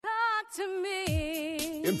to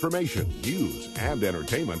me. Information, news, and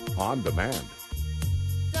entertainment on demand.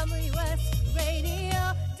 WSRadio.com.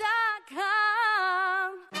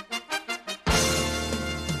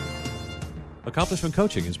 Accomplishment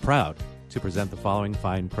Coaching is proud to present the following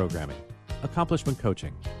fine programming. Accomplishment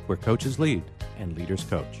Coaching, where coaches lead and leaders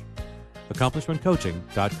coach.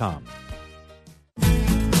 AccomplishmentCoaching.com.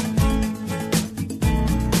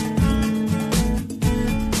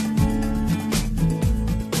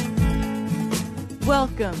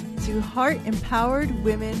 Welcome to Heart Empowered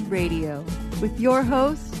Women Radio with your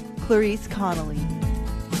host, Clarice Connolly.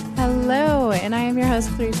 Hello, and I am your host,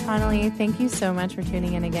 Clarice Connolly. Thank you so much for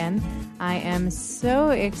tuning in again. I am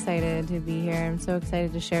so excited to be here. I'm so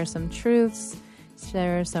excited to share some truths,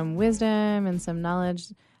 share some wisdom and some knowledge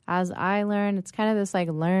as I learn. It's kind of this like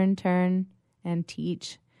learn, turn, and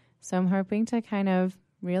teach. So I'm hoping to kind of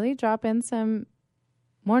really drop in some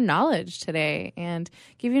more knowledge today and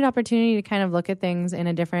give you an opportunity to kind of look at things in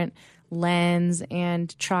a different lens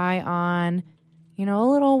and try on, you know, a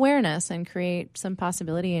little awareness and create some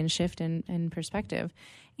possibility and shift in perspective.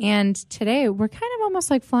 And today we're kind of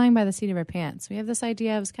almost like flying by the seat of our pants. We have this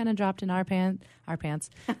idea. It was kind of dropped in our pants,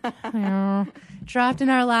 dropped in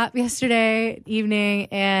our lap yesterday evening.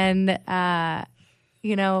 And,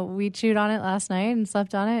 you know, we chewed on it last night and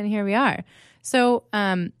slept on it. And here we are. So,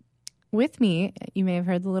 with me, you may have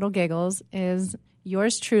heard the little giggles, is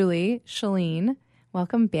yours truly, Shalene.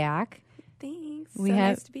 Welcome back. Thanks.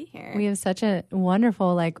 Nice to be here. We have such a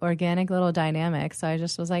wonderful, like, organic little dynamic. So I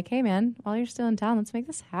just was like, hey, man, while you're still in town, let's make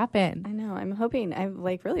this happen. I know. I'm hoping. I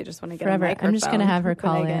like really just want to get Forever. a microphone. I'm just going to have her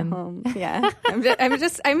call in. Home. Yeah.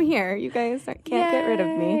 I'm here. You guys can't get rid of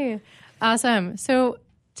me. Awesome. So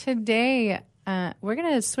today, we're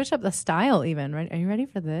going to switch up the style even. Right? Are you ready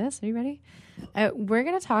for this? Are you ready? We're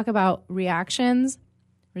going to talk about reactions,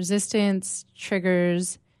 resistance,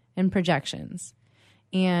 triggers, and projections.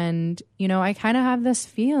 And, you know, I kind of have this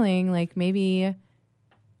feeling like maybe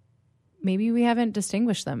we haven't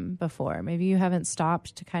distinguished them before. Maybe you haven't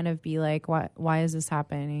stopped to kind of be like, why is this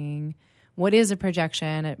happening? What is a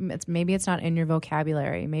projection? Maybe it's not in your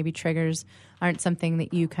vocabulary. Maybe triggers aren't something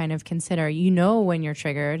that you kind of consider. You know when you're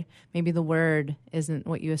triggered. Maybe the word isn't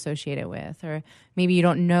what you associate it with, or maybe you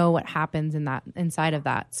don't know what happens inside of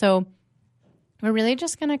that. So we're really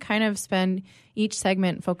just going to kind of spend each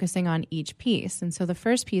segment focusing on each piece. And so the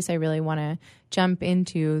first piece I really want to jump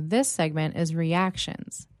into this segment is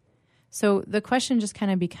reactions. So the question just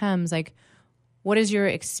kind of becomes like, what is your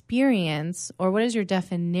experience or what is your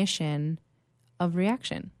definition of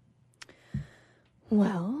reaction?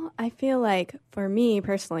 Well, I feel like for me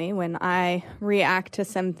personally, when I react to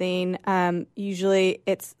something, usually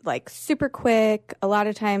it's like super quick. A lot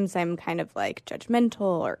of times I'm kind of like judgmental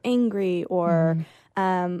or angry, or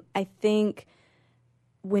I think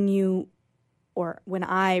when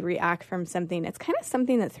I react from something, it's kind of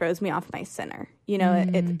something that throws me off my center. You know,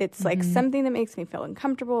 it's like something that makes me feel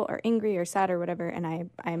uncomfortable or angry or sad or whatever, and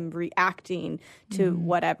I'm reacting to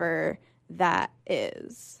whatever that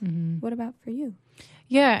is. What about for you?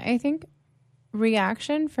 Yeah, I think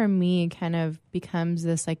reaction for me kind of becomes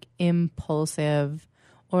this like impulsive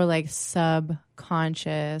or like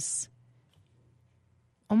subconscious.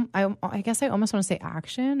 I guess I almost want to say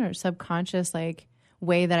action or subconscious like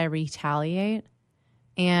way that I retaliate.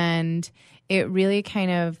 And it really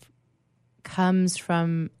kind of comes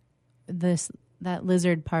from that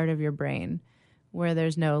lizard part of your brain where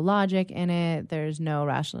there's no logic in it, there's no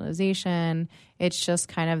rationalization. It's just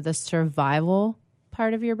kind of the survival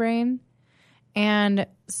part of your brain. And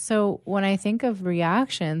so when I think of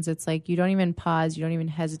reactions, it's like you don't even pause, you don't even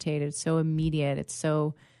hesitate. It's so immediate. It's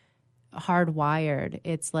so hardwired.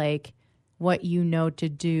 It's like what you know to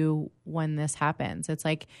do when this happens. It's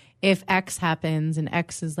like if X happens and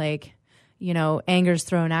X is like, you know, anger's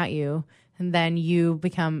thrown at you, and then you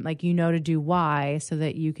become like, you know, to do Y so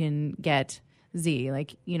that you can get Z.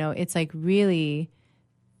 Like, you know, it's like really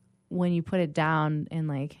when you put it down in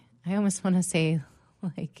like, I almost want to say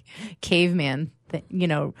like caveman, you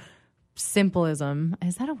know, simplism.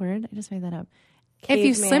 Is that a word? I just made that up. If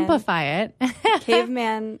you simplify it.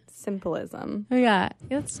 Caveman simplism. Yeah.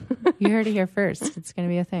 You heard it here first. It's going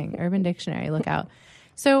to be a thing. Urban Dictionary, look out.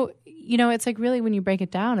 So, you know, it's like really when you break it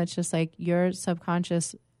down, it's just like your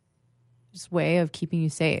subconscious way of keeping you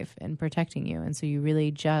safe and protecting you. And so you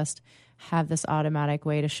really just have this automatic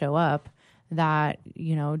way to show up that,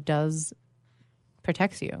 you know,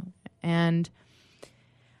 protects you. And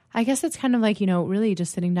I guess it's kind of like, you know, really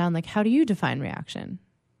just sitting down, like, how do you define reaction?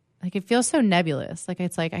 Like, it feels so nebulous. Like,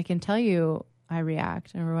 it's like, I can tell you I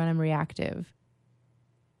react or when I'm reactive.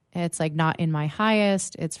 It's like not in my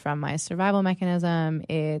highest. It's from my survival mechanism.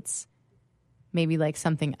 It's maybe like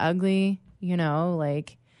something ugly, you know,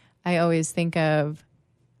 like I always think of,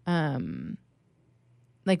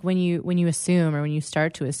 like when you assume or when you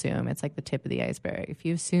start to assume, it's like the tip of the iceberg. If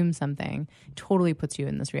you assume something, it totally puts you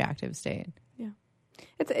in this reactive state. Yeah.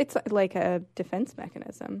 It's like a defense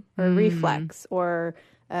mechanism or a reflex or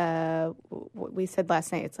what we said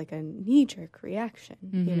last night. It's like a knee-jerk reaction,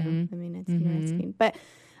 you know? I mean, it's interesting. But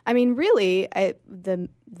I mean, really,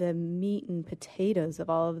 the meat and potatoes of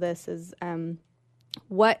all of this is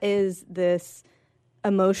what is this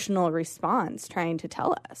emotional response trying to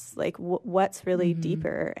tell us? Like, what's really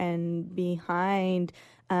deeper and behind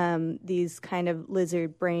these kind of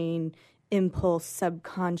lizard brain impulse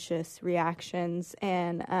subconscious reactions?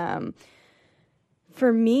 And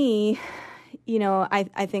for me, you know,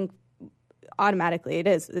 I think automatically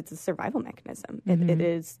it's a survival mechanism. It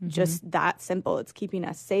is just that simple. It's keeping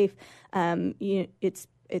us safe.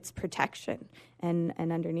 It's protection, and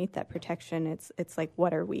underneath that protection, it's like,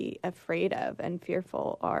 what are we afraid of and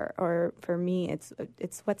fearful? Or for me, it's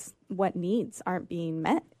what needs aren't being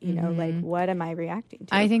met. You know, like, what am I reacting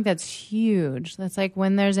to? I think that's huge. That's like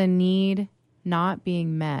when there's a need not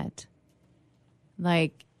being met,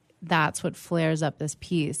 like that's what flares up this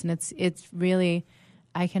piece. And it's really,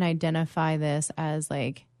 I can identify this as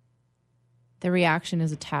like the reaction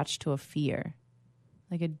is attached to a fear,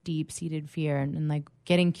 like a deep-seated fear, and like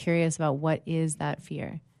getting curious about what is that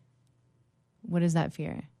fear? What is that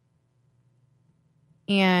fear?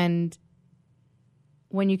 And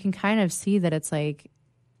when you can kind of see that it's like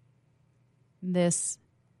this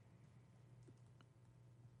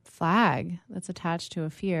flag that's attached to a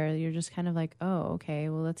fear, you're just kind of like, oh, okay,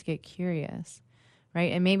 well, let's get curious,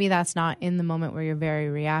 right? And maybe that's not in the moment where you're very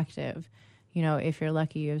reactive. You know, if you're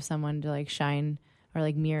lucky, you have someone to like shine or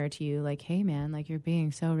like mirror to you, like, hey man, like you're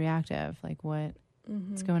being so reactive. Like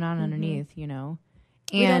what's going on underneath, you know?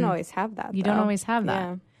 And we don't always have that. You don't always have that.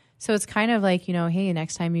 Yeah. So it's kind of like, you know, hey,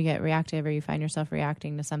 next time you get reactive or you find yourself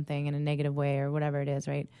reacting to something in a negative way or whatever it is,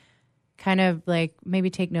 right? Kind of like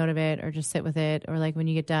maybe take note of it or just sit with it, or like when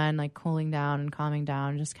you get done, like cooling down and calming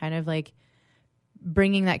down, just kind of like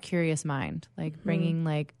bringing that curious mind, like bringing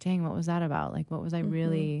like, dang, what was that about? Like, what was I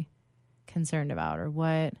really concerned about? Or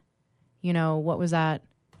what, you know, what was that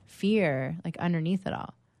fear like underneath it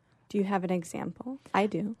all? Do you have an example? I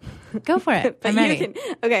do. Go for it. I'm ready.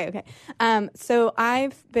 Okay. So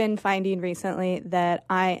I've been finding recently that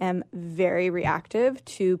I am very reactive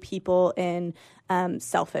to people in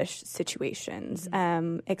selfish situations,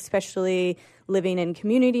 especially living in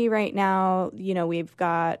community right now. You know, we've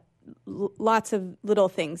got lots of little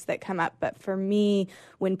things that come up. But for me,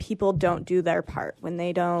 when people don't do their part, when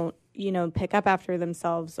they don't, you know, pick up after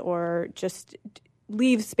themselves or just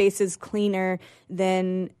leave spaces cleaner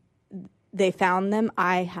than they found them,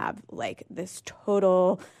 I have like this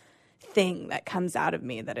total thing that comes out of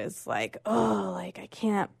me that is like, oh, like I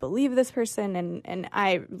can't believe this person, and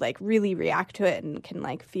I like really react to it and can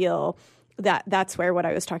like feel that's where what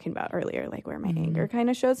I was talking about earlier, like where my anger kind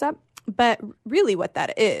of shows up. But really what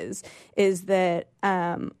that is that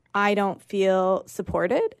I don't feel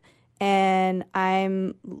supported, and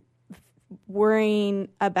I'm worrying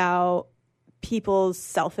about people's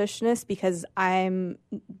selfishness because I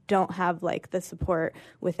don't have like the support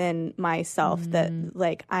within myself that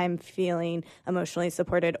like I'm feeling emotionally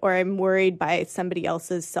supported, or I'm worried by somebody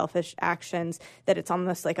else's selfish actions that it's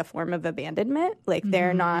almost like a form of abandonment, like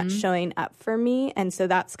they're not showing up for me. And so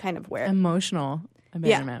that's kind of where emotional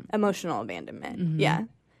abandonment. Yeah, emotional abandonment. Yeah.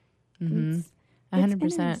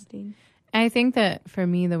 100%. I think that for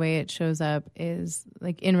me, the way it shows up is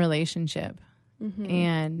like in relationship.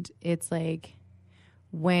 And it's like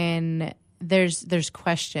when there's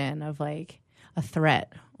question of like a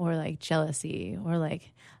threat or like jealousy or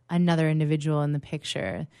like another individual in the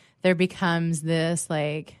picture, there becomes this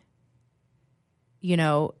like, you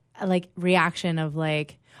know, like reaction of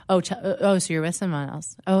like, oh, so you're with someone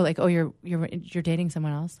else. Oh, like, oh, you're dating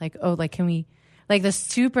someone else. Like, oh, like, can we, like the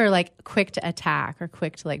super like quick to attack or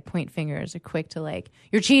quick to like point fingers or quick to like,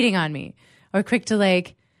 you're cheating on me, or quick to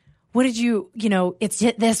like, what did you know, it's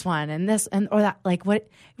this one and this and or that, like what,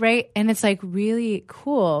 right? And it's like really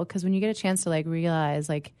cool because when you get a chance to like realize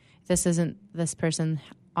like this isn't this person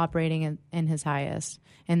operating in his highest,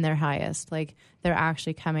 in their highest, like they're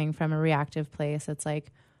actually coming from a reactive place. It's like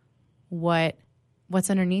what's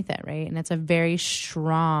underneath it, right? And it's a very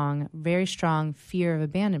strong fear of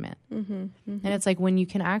abandonment. And it's like when you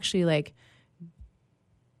can actually like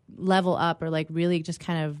level up or like really just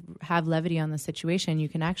kind of have levity on the situation, you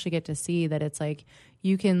can actually get to see that it's like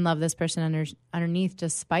you can love this person underneath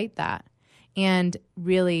despite that, and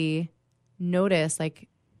really notice like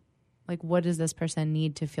what does this person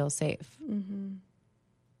need to feel safe,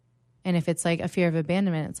 And if it's like a fear of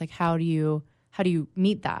abandonment, it's like, how do you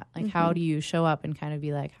meet that? Like, how do you show up and kind of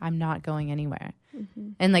be like, I'm not going anywhere,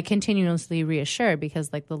 and like continuously reassure,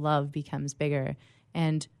 because like the love becomes bigger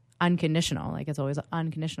and unconditional. Like, it's always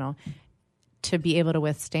unconditional, to be able to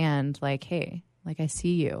withstand like, hey, like, I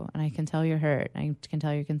see you and I can tell you're hurt. I can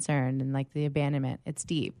tell you're concerned, and like the abandonment, it's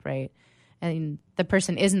deep, right? And the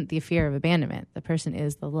person isn't the fear of abandonment. The person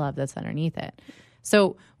is the love that's underneath it.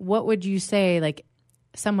 So what would you say, like,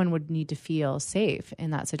 someone would need to feel safe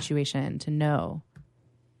in that situation to know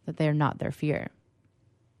that they're not their fear?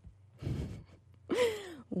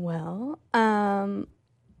 Well, I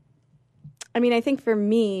mean, I think for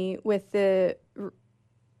me with the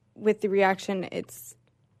reaction, it's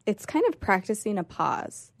kind of practicing a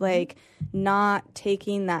pause, like not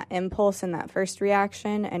taking that impulse and that first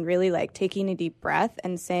reaction and really like taking a deep breath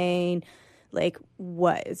and saying, like,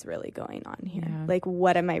 what is really going on here? Yeah. Like,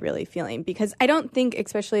 what am I really feeling? Because I don't think,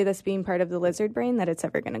 especially this being part of the lizard brain, that it's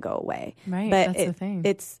ever going to go away. Right, but that's the thing.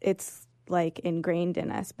 It's like ingrained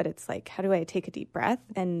in us, but it's like, how do I take a deep breath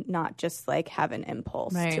and not just like have an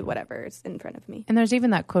impulse to whatever's in front of me? And there's even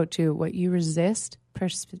that quote too, what you resist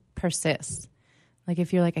persists. Like,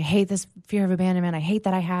 if you're like, I hate this fear of abandonment, I hate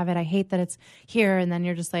that I have it, I hate that it's here, and then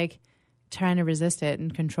you're just like trying to resist it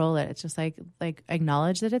and control it. It's just like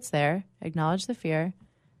acknowledge that it's there, acknowledge the fear,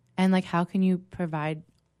 and like, how can you provide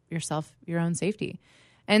yourself your own safety?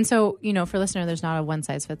 And so, you know, for listener, there's not a one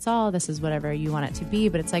size fits all. This is whatever you want it to be,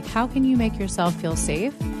 but it's like, how can you make yourself feel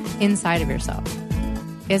safe inside of yourself?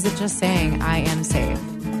 Is it just saying, I am safe?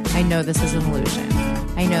 I know this is an illusion.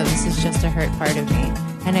 I know this is just a hurt part of me.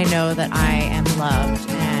 And I know that I am loved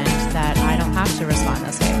and that I don't have to respond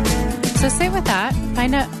this way. So stay with that,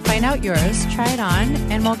 find out yours, try it on,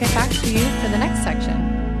 and we'll get back to you for the next section.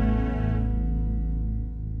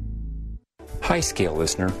 Hi, Scale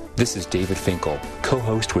listener. This is David Finkel,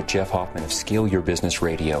 co-host with Jeff Hoffman of Scale Your Business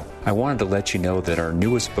Radio. I wanted to let you know that our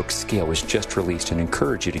newest book, Scale, was just released and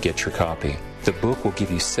encourage you to get your copy. The book will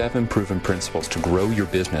give you 7 proven principles to grow your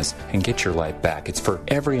business and get your life back. It's for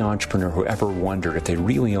every entrepreneur who ever wondered if they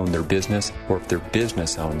really own their business or if their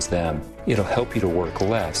business owns them. It'll help you to work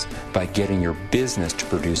less by getting your business to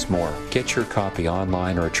produce more. Get your copy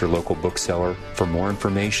online or at your local bookseller. For more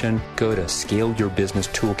information, go to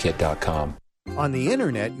scaleyourbusinesstoolkit.com. On the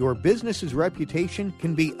internet, your business's reputation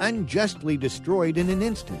can be unjustly destroyed in an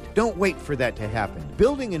instant. Don't wait for that to happen.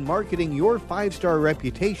 Building and marketing your 5-star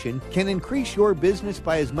reputation can increase your business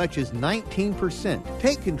by as much as 19%.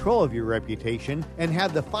 Take control of your reputation and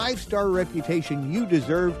have the 5-star reputation you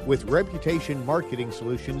deserve with Reputation Marketing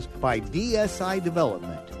Solutions by DSI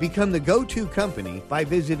Development. Become the go-to company by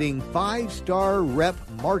visiting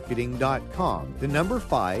 5starrepmarketing.com. The number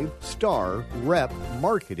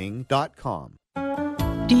 5starrepmarketing.com.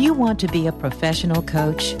 Do you want to be a professional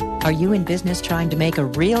coach? Are you in business trying to make a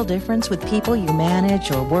real difference with people you manage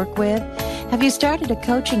or work with? Have you started a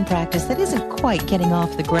coaching practice that isn't quite getting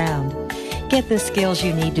off the ground? Get the skills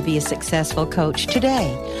you need to be a successful coach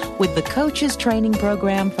today with the Coaches Training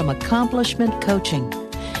Program from Accomplishment Coaching.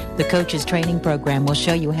 The Coaches Training Program will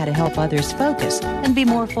show you how to help others focus and be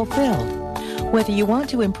more fulfilled. Whether you want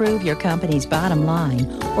to improve your company's bottom line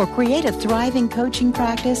or create a thriving coaching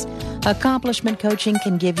practice, Accomplishment Coaching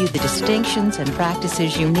can give you the distinctions and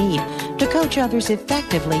practices you need to coach others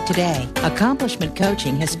effectively today. Accomplishment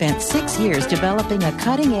Coaching has spent 6 years developing a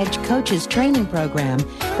cutting-edge coaches training program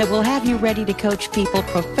that will have you ready to coach people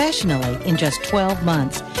professionally in just 12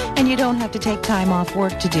 months, and you don't have to take time off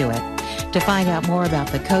work to do it. To find out more about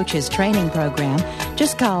the Coaches Training Program,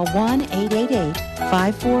 just call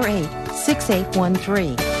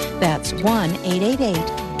 1-888-548-6813. That's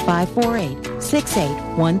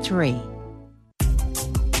 1-888-548-6813.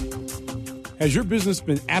 Has your business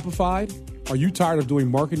been appified? Are you tired of doing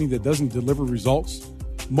marketing that doesn't deliver results?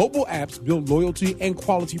 Mobile apps build loyalty and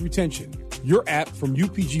quality retention. Your app from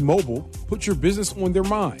UPG Mobile puts your business on their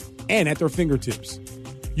mind and at their fingertips.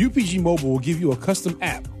 UPG Mobile will give you a custom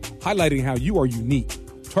app highlighting how you are unique,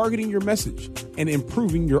 targeting your message, and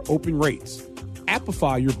improving your open rates.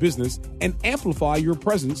 Appify your business and amplify your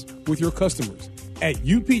presence with your customers at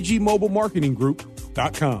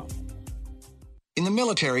upgmobilemarketinggroup.com. In the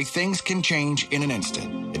military, things can change in an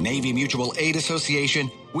instant. At Navy Mutual Aid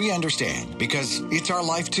Association, we understand because it's our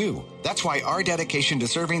life too. That's why our dedication to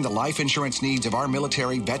serving the life insurance needs of our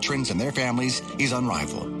military veterans and their families is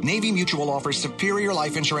unrivaled. Navy Mutual offers superior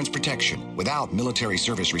life insurance protection without military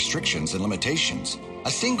service restrictions and limitations.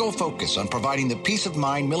 A single focus on providing the peace of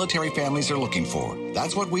mind military families are looking for.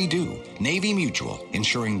 That's what we do. Navy Mutual,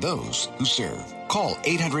 insuring those who serve. Call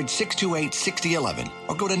 800-628-6011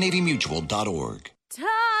 or go to NavyMutual.org.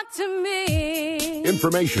 Talk to me.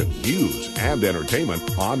 Information, news, and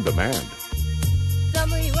entertainment on demand.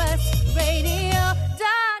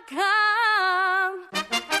 WSRadio.com.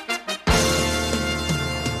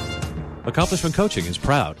 Accomplishment Coaching is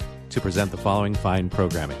proud to present the following fine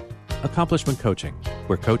programming. Accomplishment Coaching,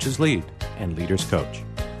 where coaches lead and leaders coach.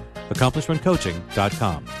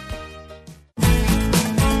 AccomplishmentCoaching.com.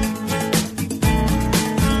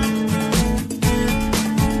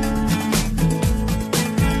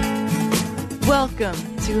 Welcome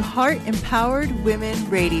to Heart Empowered Women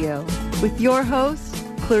Radio with your host,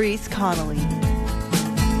 Clarice Connolly.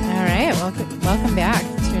 All right, welcome back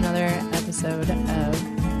to another episode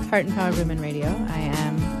of Heart Empowered Women Radio. I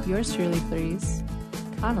am yours truly, Clarice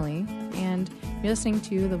Connolly, and you're listening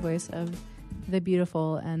to the voice of the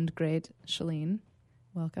beautiful and great Shalene.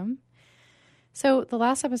 Welcome. So the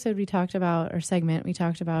last episode we talked about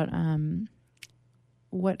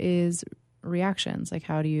what is reactions, like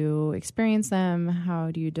how do you experience them, how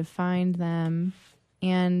do you define them,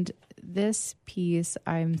 and this piece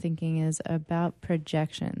I'm thinking is about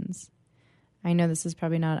projections. I know this is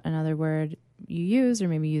probably not another word you use or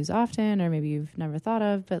maybe use often or maybe you've never thought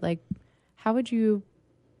of, but like how would you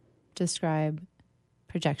describe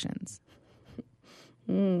projections?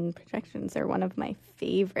 Projections are one of my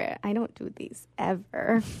favorite. I don't do these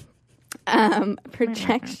ever.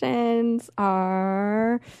 Projections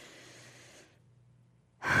are...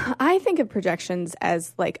 I think of projections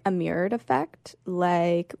as like a mirrored effect,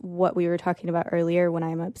 like what we were talking about earlier when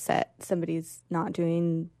I'm upset somebody's not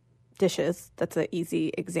doing dishes. That's an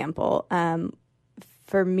easy example.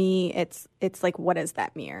 For me, it's like, what is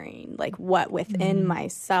that mirroring? Like, what within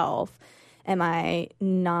myself am I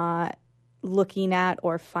not looking at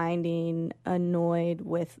or finding annoyed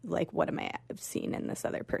with? Like, what am I seeing in this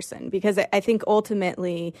other person? Because I think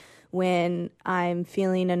ultimately when I'm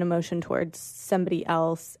feeling an emotion towards somebody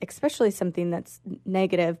else, especially something that's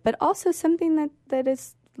negative, but also something that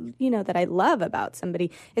is, that I love about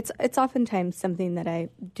somebody, it's oftentimes something that I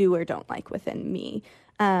do or don't like within me.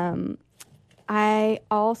 I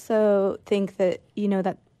also think that,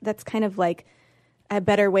 that's kind of like a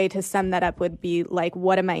better way to sum that up would be like,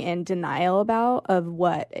 what am I in denial about of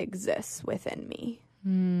what exists within me?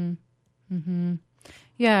 Mm-hmm.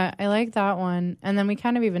 Yeah, I like that one. And then we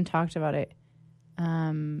kind of even talked about it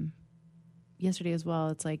yesterday as well.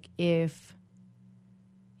 It's like if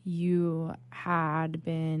you had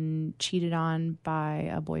been cheated on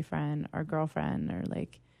by a boyfriend or girlfriend, or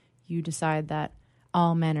like you decide that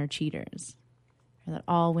all men are cheaters or that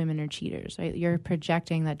all women are cheaters, right? You're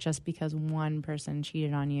projecting that just because one person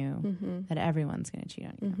cheated on you, that everyone's going to cheat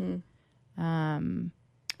on you.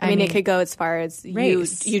 I mean, it could go as far as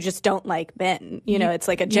you just don't like men. It's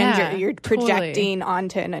like a gender. Yeah, you're projecting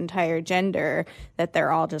onto an entire gender that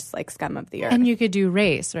they're all just like scum of the earth. And you could do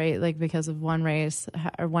race, right? Like because of one race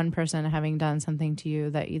or one person having done something to you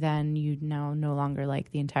that you now no longer like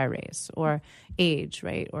the entire race, or age,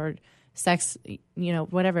 right? Or sex,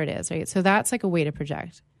 whatever it is, right? So that's like a way to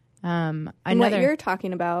project. And what you're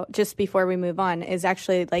talking about, just before we move on, is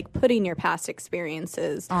actually like putting your past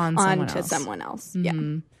experiences onto someone else.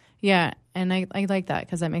 Mm-hmm. Yeah, and I like that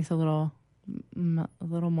because that makes a little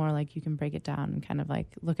more like you can break it down and kind of like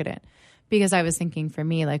look at it. Because I was thinking for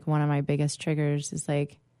me, like one of my biggest triggers is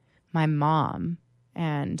like my mom,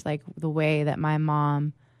 and like the way that my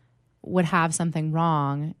mom would have something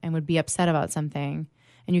wrong and would be upset about something,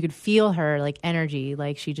 and you could feel her like energy,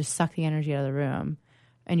 like she just sucked the energy out of the room.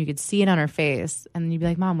 And you could see it on her face, and you'd be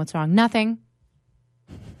like, Mom, what's wrong? Nothing.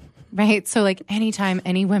 Right? So like anytime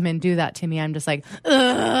any women do that to me, I'm just like,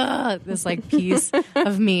 ugh, this like piece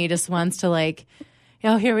of me just wants to like,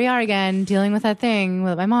 here we are again dealing with that thing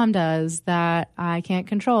that my mom does that I can't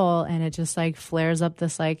control. And it just like flares up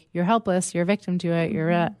this like, you're helpless, you're a victim to it.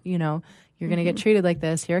 You're, you're going to get treated like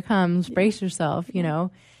this. Here it comes. Brace yourself,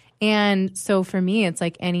 And so for me, it's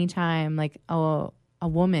like anytime like, a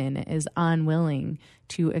woman is unwilling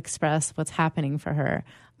to express what's happening for her,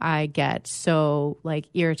 I get so like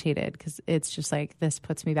irritated because it's just like this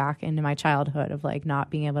puts me back into my childhood of like not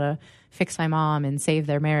being able to fix my mom and save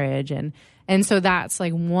their marriage. And so that's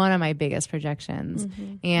like one of my biggest projections.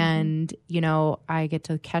 And, I get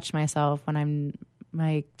to catch myself when I'm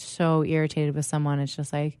like so irritated with someone. It's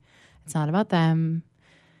just like, it's not about them.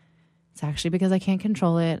 It's actually because I can't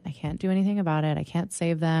control it. I can't do anything about it. I can't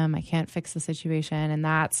save them. I can't fix the situation. And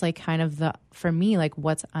that's like kind of for me, like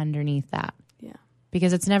what's underneath that. Yeah.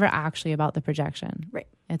 Because it's never actually about the projection. Right.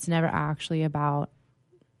 It's never actually about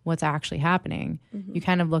what's actually happening. You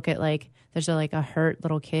kind of look at like, there's a hurt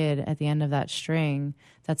little kid at the end of that string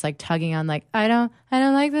that's like tugging on like, I don't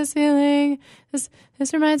like this feeling. This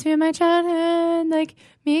reminds me of my childhood. Like,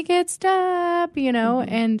 make it stop,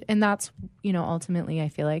 and that's, ultimately I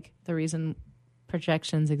feel like the reason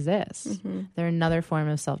projections exist. They're another form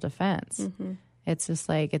of self-defense. It's just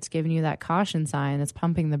like, it's giving you that caution sign. It's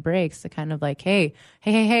pumping the brakes to kind of like, hey,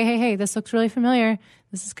 this looks really familiar.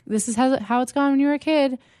 This is how it's gone when you were a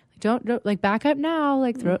kid. Don't like back up now.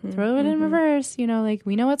 Like throw it in reverse. Like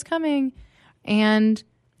we know what's coming, and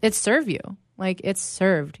it's served you. Like it's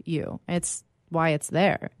served you. It's why it's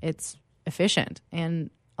there. It's efficient and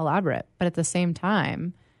elaborate, but at the same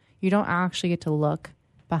time, you don't actually get to look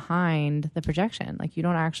behind the projection. Like you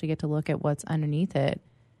don't actually get to look at what's underneath it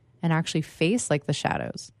and actually face like the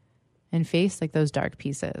shadows and face like those dark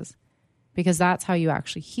pieces, because that's how you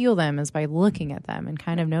actually heal them, is by looking at them and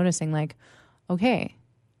kind of noticing like, okay,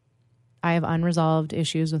 I have unresolved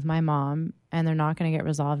issues with my mom and they're not going to get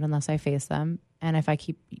resolved unless I face them. And if I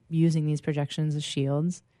keep using these projections as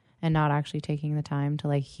shields and not actually taking the time to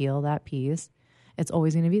like heal that piece, it's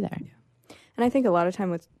always going to be there. Yeah. And I think a lot of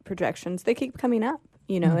time with projections, they keep coming up.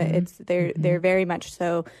 They're very much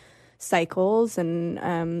so cycles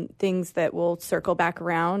and things that will circle back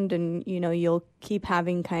around, and you'll keep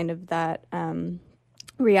having kind of that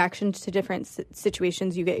reactions to different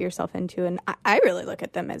situations you get yourself into. And I really look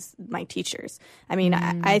at them as my teachers. I mean,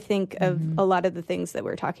 I think of a lot of the things that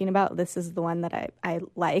we're talking about. This is the one that I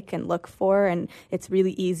like and look for, and it's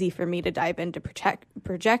really easy for me to dive into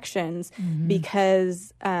projections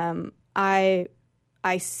because I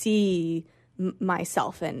see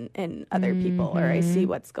myself in other people, or I see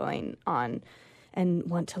what's going on and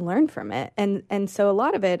want to learn from it. And so a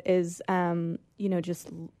lot of it is, just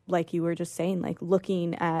like you were just saying, like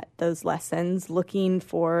looking at those lessons, looking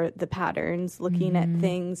for the patterns, looking at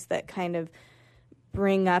things that kind of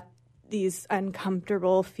bring up these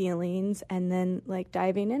uncomfortable feelings, and then like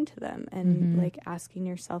diving into them and like asking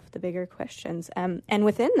yourself the bigger questions. And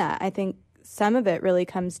within that, I think some of it really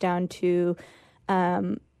comes down to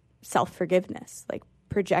self-forgiveness. Like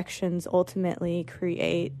projections ultimately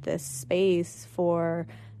create this space for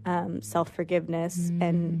self-forgiveness,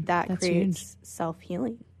 and that creates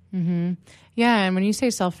self-healing. Yeah, and when you say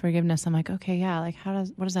self-forgiveness, I'm like, okay, yeah, like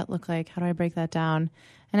what does that look like? How do I break that down?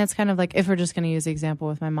 And it's kind of like, if we're just going to use the example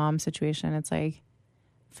with my mom's situation, it's like,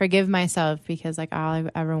 forgive myself because like all I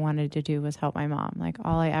ever wanted to do was help my mom. Like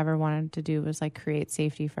all I ever wanted to do was like create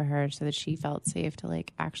safety for her so that she felt safe to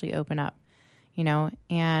like actually open up,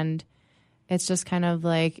 and it's just kind of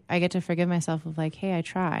like, I get to forgive myself of like, hey, I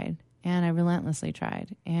tried, and I relentlessly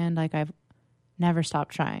tried, and like I've never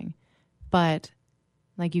stopped trying, but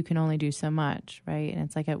like you can only do so much, right? And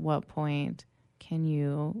it's like, at what point can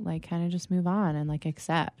you like kind of just move on and like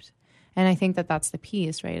accept? And I think that that's the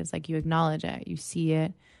piece, right? It's like you acknowledge it, you see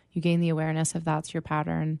it, you gain the awareness if that's your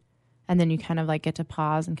pattern, and then you kind of like get to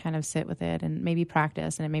pause and kind of sit with it and maybe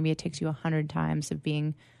practice, and maybe it takes you 100 times of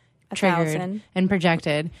being triggered and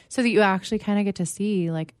projected, so that you actually kind of get to see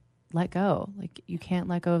like, let go. Like you can't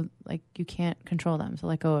let go, like you can't control them, so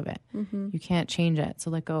let go of it. You can't change it, so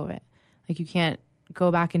let go of it. Like you can't go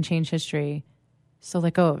back and change history, so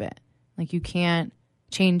let go of it. Like you can't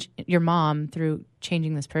change your mom through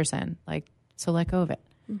changing this person, like, so let go of it.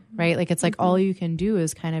 Right? Like it's like all you can do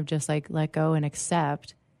is kind of just like let go and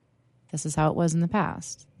accept this is how it was in the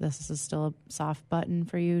past. This is still a soft button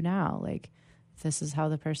for you now. Like this is how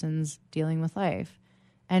the person's dealing with life.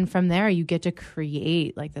 And from there, you get to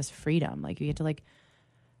create like this freedom. Like you get to like,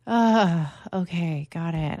 okay,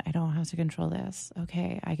 got it. I don't have to control this.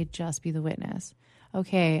 Okay, I could just be the witness.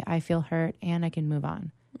 Okay, I feel hurt and I can move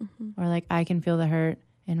on. Or like I can feel the hurt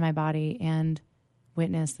in my body and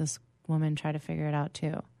witness this woman try to figure it out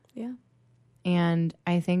too. Yeah. And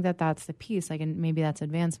I think that that's the piece. Like, and maybe that's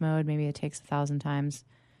advanced mode. Maybe it takes 1,000 times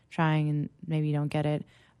trying and maybe you don't get it.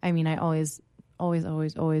 I mean, I always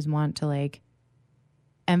want to like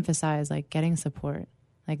emphasize like getting support.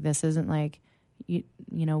 Like this isn't like, we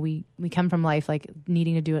come from life like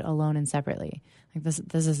needing to do it alone and separately. Like this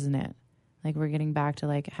isn't it. Like we're getting back to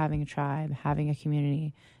like having a tribe, having a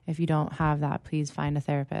community. If you don't have that, please find a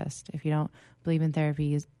therapist. If you don't believe in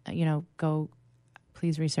therapy, go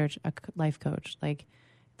please research a life coach. Like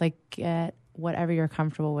get whatever you're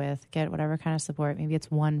comfortable with, get whatever kind of support. Maybe it's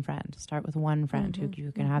one friend. Start with one friend who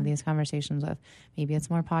you can have these conversations with. Maybe it's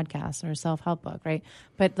more podcasts or a self-help book, right?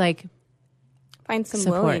 But like find some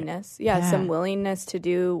support. willingness. Yeah, some willingness to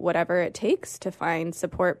do whatever it takes to find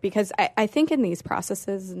support. Because I think in these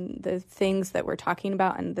processes and the things that we're talking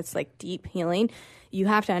about and this like deep healing, you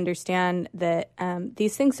have to understand that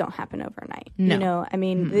these things don't happen overnight. No. You know, I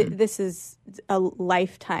mean, this is a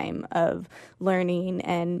lifetime of learning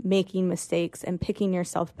and making mistakes and picking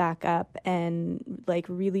yourself back up and like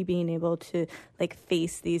really being able to like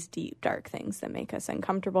face these deep, dark things that make us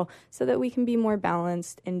uncomfortable so that we can be more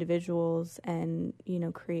balanced individuals and, you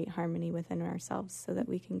know, create harmony within ourselves so that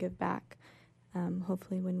we can give back.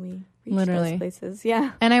 Hopefully when we reach those places.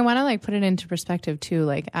 Yeah. And I want to like put it into perspective too.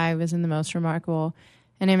 Like I was in the most remarkable,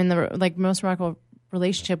 and I'm in the like most remarkable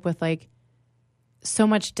relationship with like so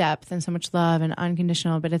much depth and so much love and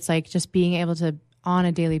unconditional, but it's like just being able to on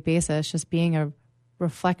a daily basis, just being a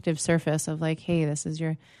reflective surface of like, hey, this is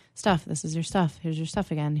your stuff. This is your stuff. Here's your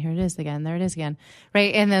stuff again. Here it is again. There it is again.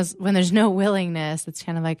 Right. And when there's no willingness, it's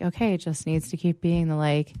kind of like, okay, it just needs to keep being the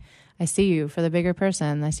like, I see you for the bigger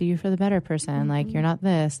person. I see you for the better person. Mm-hmm. Like, you're not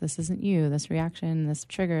this. This isn't you. This reaction, this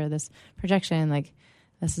trigger, this projection, like,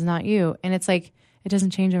 this is not you. And it's like, it doesn't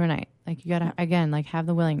change overnight. Like, you got to, again, like, have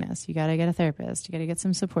the willingness. You got to get a therapist. You got to get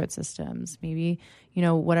some support systems. Maybe, you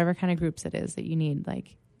know, whatever kind of groups it is that you need.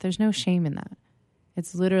 Like, there's no shame in that.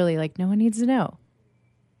 It's literally like, no one needs to know.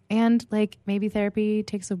 And like maybe therapy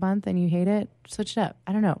takes a month and you hate it, switch it up.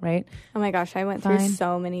 I don't know, right? Oh my gosh, I went through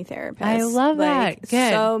so many therapists. I love like, that.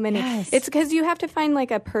 Good. So many. Yes. It's because you have to find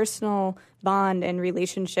like a personal bond and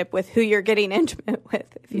relationship with who you're getting intimate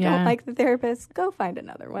with. If you don't like the therapist, go find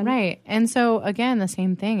another one. Right. And so again, the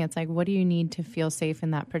same thing. It's like, what do you need to feel safe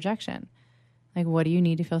in that projection? Like, what do you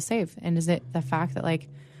need to feel safe? And is it the fact that like,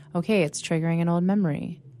 okay, it's triggering an old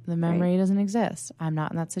memory. The memory doesn't exist. I'm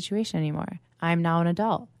not in that situation anymore. I'm now an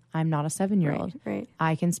adult. I'm not a 7-year-old. Right.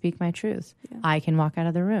 I can speak my truth. Yeah. I can walk out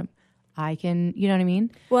of the room. I can, you know what I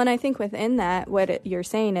mean? Well, and I think within that, you're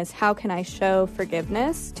saying is how can I show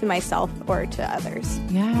forgiveness to myself or to others?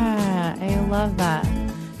 Yeah, I love that.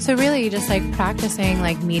 So really just like practicing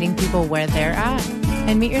like meeting people where they're at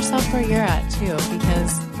and meet yourself where you're at too,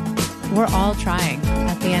 because we're all trying.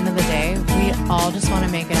 At the end of the day, we all just want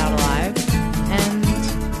to make it out alive, and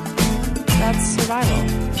that's survival.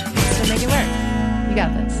 So make it work. You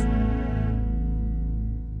got this.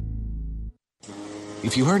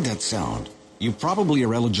 If you heard that sound, you probably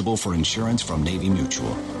are eligible for insurance from Navy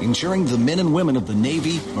Mutual, insuring the men and women of the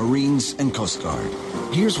Navy, Marines, and Coast Guard.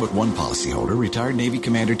 Here's what one policyholder, retired Navy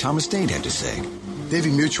Commander Thomas Dade, had to say.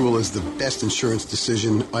 Navy Mutual is the best insurance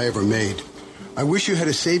decision I ever made. I wish you had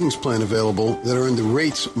a savings plan available that earned the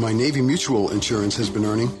rates my Navy Mutual insurance has been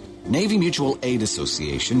earning. Navy Mutual Aid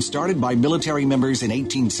Association, started by military members in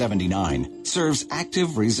 1879, serves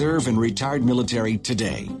active, reserve, and retired military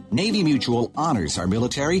today. Navy Mutual honors our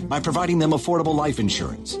military by providing them affordable life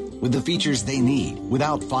insurance with the features they need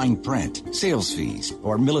without fine print, sales fees,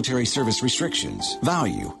 or military service restrictions.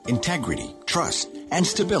 Value, integrity, trust, and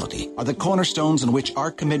stability are the cornerstones on which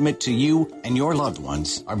our commitment to you and your loved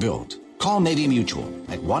ones are built. Call Navy Mutual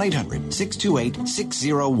at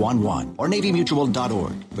 1-800-628-6011 or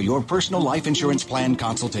NavyMutual.org for your personal life insurance plan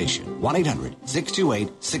consultation.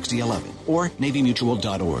 1-800-628-6011 or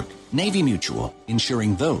NavyMutual.org. Navy Mutual,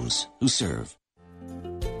 insuring those who serve.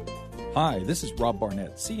 Hi, this is Rob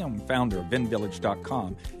Barnett, CEO and founder of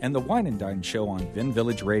VinVillage.com and the Wine and Dine Show on Vin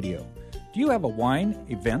Village Radio. Do you have a wine,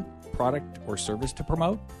 event, product, or service to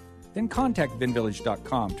promote? Then contact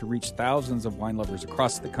VinVillage.com to reach thousands of wine lovers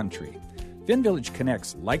across the country. VinVillage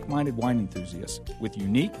connects like-minded wine enthusiasts with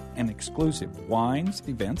unique and exclusive wines,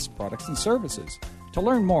 events, products, and services. To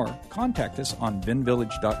learn more, contact us on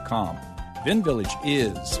VinVillage.com. VinVillage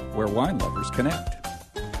is where wine lovers connect.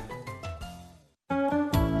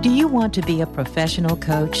 Do you want to be a professional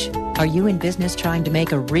coach? Are you in business trying to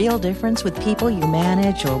make a real difference with people you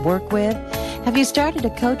manage or work with? Have you started a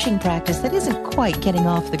coaching practice that isn't quite getting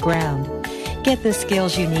off the ground? Get the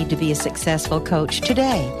skills you need to be a successful coach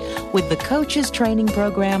today with the Coaches Training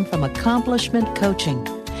Program from Accomplishment Coaching.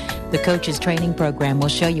 The Coaches Training Program will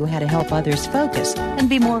show you how to help others focus and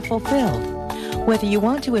be more fulfilled. Whether you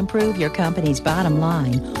want to improve your company's bottom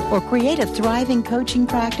line or create a thriving coaching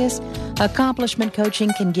practice, Accomplishment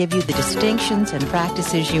Coaching can give you the distinctions and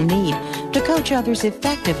practices you need to coach others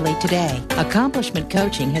effectively today. Accomplishment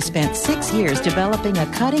Coaching has spent 6 years developing a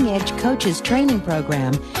cutting-edge coaches training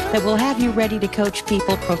program that will have you ready to coach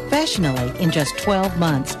people professionally in just 12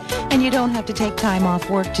 months, and you don't have to take time off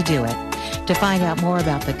work to do it. To find out more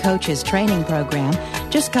about the Coaches Training Program,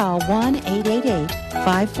 just call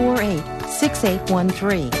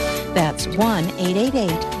 1-888-548-6813. That's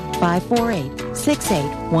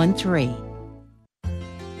 1-888-548-6813.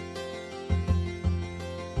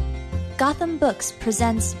 Gotham Books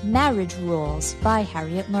presents Marriage Rules by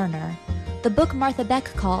Harriet Lerner. The book Martha Beck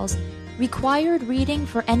calls required reading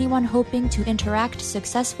for anyone hoping to interact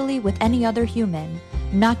successfully with any other human,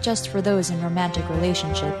 not just for those in romantic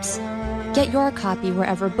relationships. Get your copy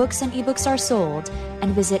wherever books and ebooks are sold,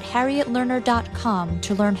 and visit harrietlerner.com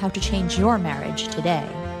to learn how to change your marriage today.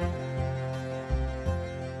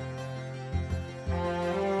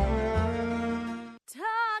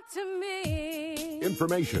 Talk to me.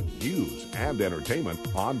 Information, news, and entertainment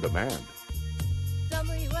on demand.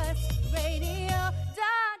 WSRadio.com.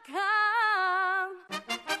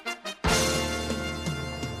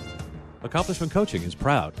 Accomplishment Coaching is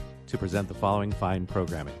proud to present the following fine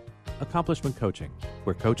programming. Accomplishment Coaching,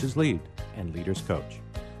 where coaches lead and leaders coach.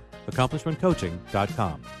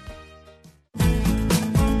 AccomplishmentCoaching.com.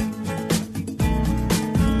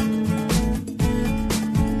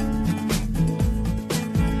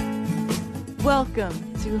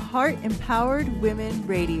 Welcome to Heart Empowered Women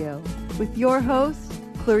Radio with your host,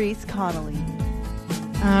 Clarice Connolly.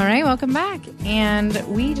 All right, welcome back. And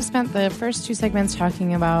we just spent the first two segments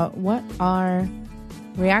talking about what are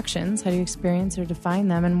reactions, how do you experience or define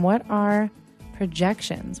them, and what are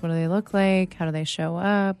projections? What do they look like? How do they show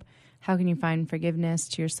up? How can you find forgiveness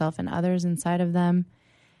to yourself and others inside of them?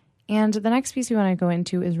 And the next piece we want to go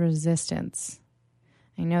into is resistance.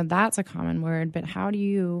 I know that's a common word, but how do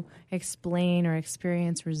you explain or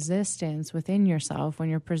experience resistance within yourself when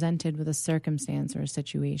you're presented with a circumstance or a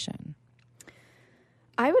situation?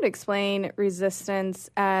 I would explain resistance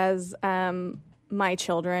as my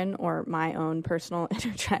children or my own personal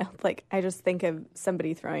inner child. Like, I just think of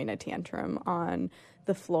somebody throwing a tantrum on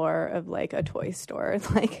the floor of like a toy store.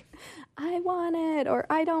 Like, I want it, or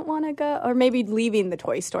I don't want to go, or maybe leaving the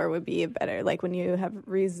toy store would be a better, like when you have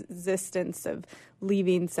resistance of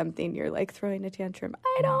leaving something, you're like throwing a tantrum.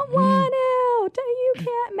 I don't want to, you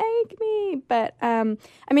can't make me. But I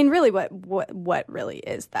mean, really what really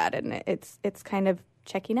is that? And it's kind of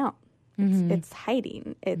checking out. It's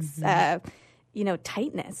hiding. It's,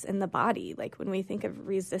 tightness in the body. Like when we think of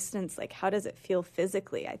resistance, like how does it feel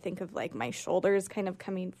physically? I think of like my shoulders kind of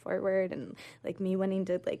coming forward and like me wanting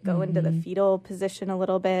to like go into the fetal position a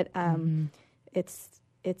little bit. It's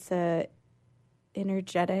a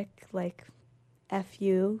energetic, like F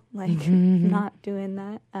you, like not doing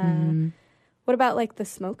that. What about like the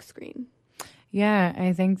smoke screen? Yeah,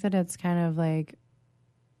 I think that it's kind of like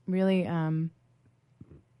really, pardon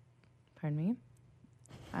me.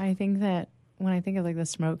 I think that when I think of like the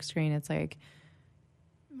smoke screen, it's like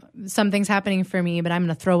something's happening for me, but I'm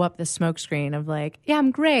going to throw up the smoke screen of like, yeah,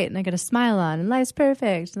 I'm great. And I got a smile on and life's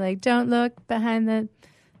perfect. Like, don't look behind the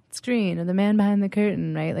screen or the man behind the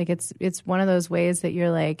curtain, right? Like it's one of those ways that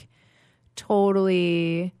you're like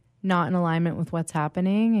totally not in alignment with what's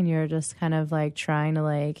happening. And you're just kind of like trying to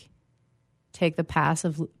like take the path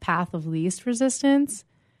of least resistance.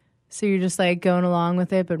 So you're just like going along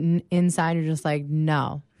with it, but inside you're just like,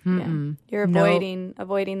 no. Yeah. You're avoiding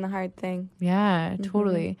the hard thing. Yeah,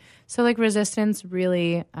 totally. So like resistance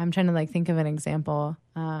really, I'm trying to like think of an example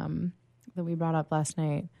that we brought up last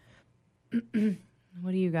night.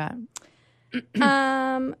 What do you got?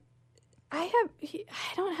 I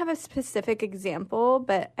don't have a specific example,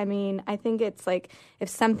 but I mean, I think it's like if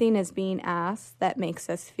something is being asked that makes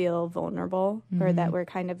us feel vulnerable or that we're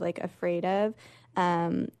kind of like afraid of,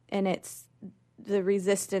 and it's the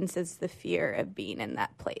resistance is the fear of being in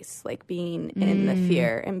that place, like being in the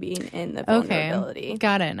fear and being in the vulnerability. Okay,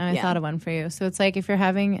 got it. Now I thought of one for you. So it's like if you're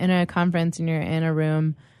having in a conference and you're in a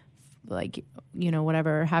room, like,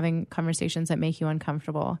 whatever, having conversations that make you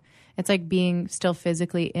uncomfortable. It's like being still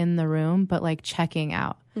physically in the room, but like checking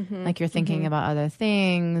out. Like you're thinking about other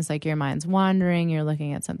things, like your mind's wandering, you're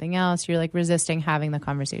looking at something else. You're like resisting having the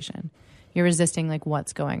conversation. You're resisting like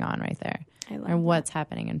what's going on right there or what's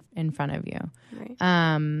happening in front of you. Right.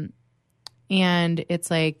 And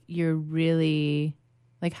it's like you're really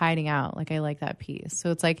like hiding out. Like I like that piece.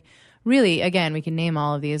 So it's like really, again, we can name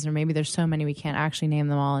all of these, or maybe there's so many we can't actually name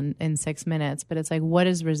them all in 6 minutes. But it's like, what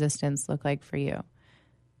does resistance look like for you?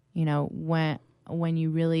 When you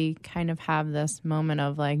really kind of have this moment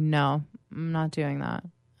of like, no, I'm not doing that.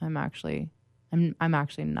 I'm actually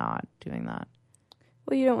not doing that.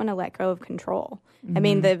 Well, you don't want to let go of control. I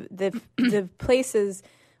mean, the places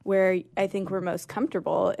where I think we're most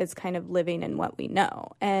comfortable is kind of living in what we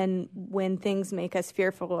know. And when things make us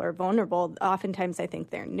fearful or vulnerable, oftentimes I think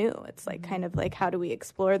they're new. It's like kind of like, how do we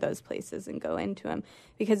explore those places and go into them?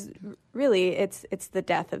 Because really it's the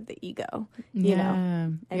death of the ego, you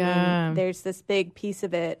know? I mean, there's this big piece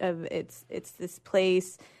of it of it's this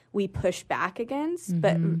place we push back against,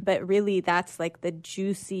 but really that's like the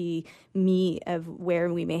juicy meat of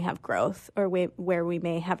where we may have growth or where we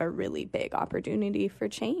may have a really big opportunity for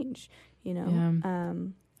change, you know? Yeah.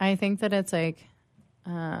 I think that it's like,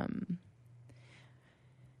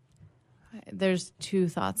 there's two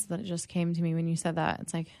thoughts that just came to me when you said that.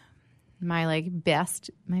 It's like my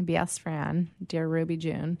best friend, dear Ruby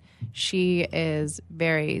June, she is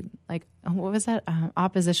very like, what was that?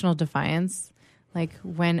 Oppositional defiance. Like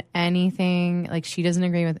when anything, like she doesn't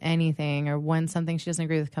agree with anything, or when something she doesn't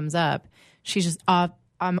agree with comes up, she's just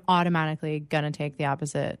I'm automatically gonna take the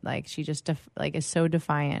opposite. Like she just is so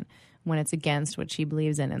defiant when it's against what she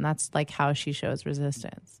believes in, and that's like how she shows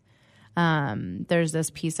resistance. There's this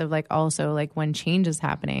piece of like also like when change is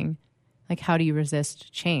happening, like how do you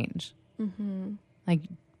resist change? Mm-hmm. Like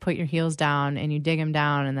put your heels down and you dig them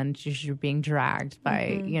down, and then you're being dragged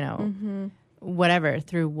by whatever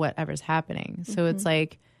through whatever's happening. So it's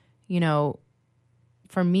like,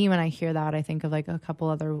 for me, when I hear that, I think of like a couple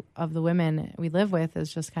other of the women we live with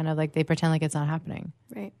is just kind of like they pretend like it's not happening.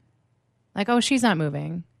 Right. Like, oh, she's not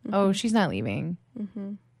moving. Oh, she's not leaving.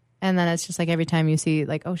 And then it's just like every time you see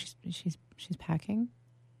like, oh, she's packing.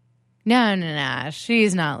 No,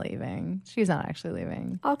 she's not leaving. She's not actually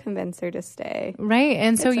leaving. I'll convince her to stay. Right.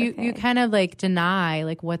 And so you kind of like deny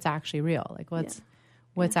like what's actually real, like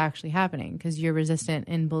what's actually happening, because you're resistant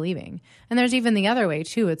in believing. And there's even the other way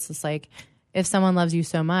too. It's just like if someone loves you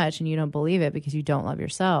so much and you don't believe it because you don't love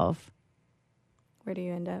yourself, where do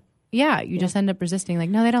you end up? Yeah, you just end up resisting. Like,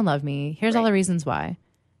 no, they don't love me. Here's all the reasons why.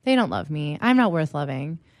 They don't love me. I'm not worth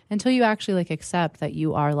loving. Until you actually like accept that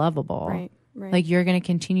you are lovable. Right. Like you're going to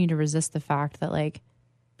continue to resist the fact that like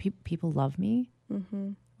people love me. What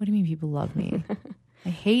do you mean people love me?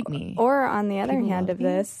 They hate me. Or on the other People hand love of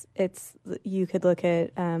this, it's you could look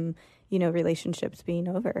at relationships being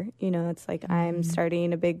over. It's like I'm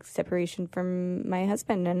starting a big separation from my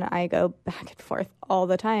husband, and I go back and forth all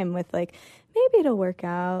the time with like, maybe it'll work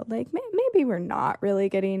out. Like maybe we're not really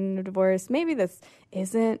getting a divorce. Maybe this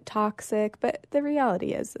isn't toxic, but the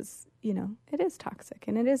reality is it is toxic,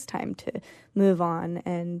 and it is time to move on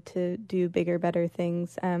and to do bigger, better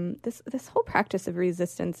things. This whole practice of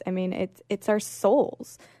resistance, I mean, it's our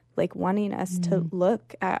souls like wanting us to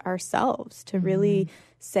look at ourselves, to really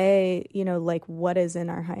say, like what is in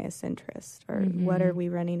our highest interest, or what are we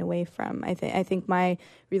running away from? I think my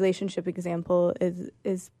relationship example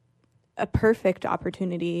is a perfect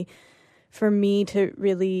opportunity for me to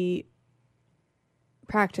really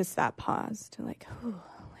practice that pause, to like, oh,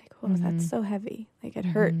 that's so heavy. Like it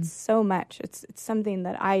hurts so much. It's something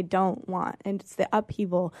that I don't want. And it's the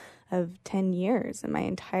upheaval of 10 years and my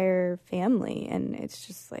entire family. And it's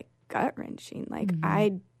just like gut wrenching. Like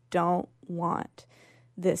I don't want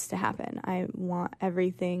this to happen. I want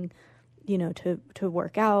everything, to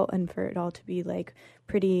work out and for it all to be like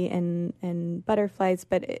pretty and butterflies.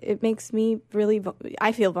 But it makes me really,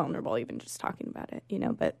 I feel vulnerable even just talking about it,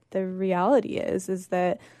 but the reality is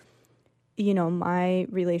that, my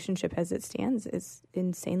relationship as it stands is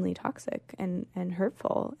insanely toxic and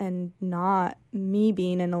hurtful, and not me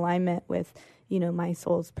being in alignment with, my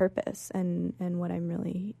soul's purpose and what I'm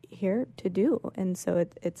really here to do. And so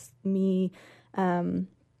it's me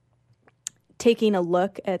taking a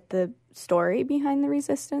look at the story behind the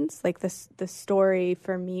resistance. Like the story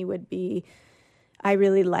for me would be, I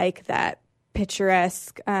really like that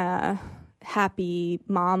picturesque, happy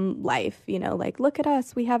mom life, like look at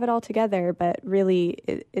us, we have it all together. But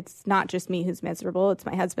really it's not just me who's miserable, it's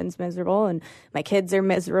my husband's miserable and my kids are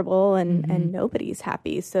miserable and nobody's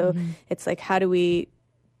happy. So it's like, how do we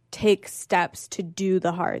take steps to do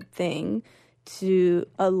the hard thing, to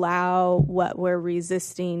allow what we're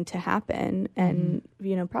resisting to happen and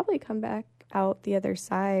probably come back out the other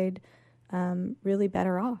side really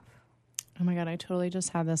better off. Oh my God, I totally just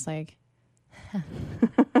had this like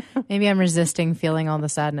maybe I'm resisting feeling all the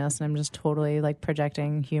sadness, and I'm just totally like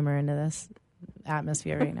projecting humor into this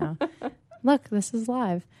atmosphere right now. Look, this is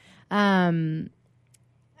live. I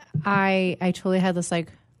totally had this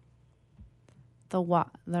like the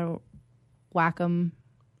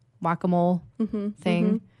whack-a-mole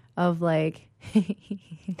thing of like,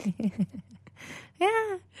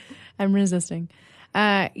 yeah, I'm resisting.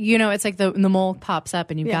 It's like the mole pops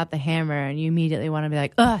up and you've got the hammer and you immediately want to be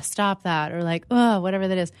like, stop that, or like, whatever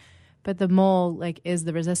that is. But the mole like is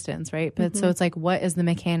the resistance, right? But so it's like, what is the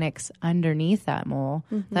mechanics underneath that mole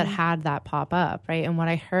that had that pop up, right? And what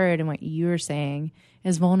I heard and what you were saying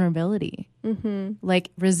is vulnerability. Like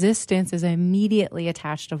resistance is immediately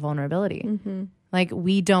attached to vulnerability. Like,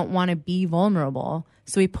 we don't want to be vulnerable,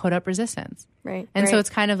 so we put up resistance. Right. And so it's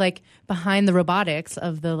kind of like behind the robotics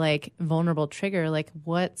of the like vulnerable trigger, like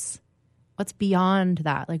what's beyond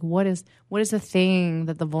that? Like what is the thing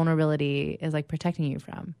that the vulnerability is like protecting you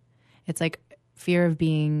from? It's like fear of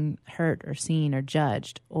being hurt or seen or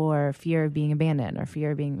judged, or fear of being abandoned, or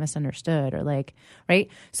fear of being misunderstood, or like, right?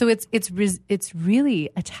 So it's really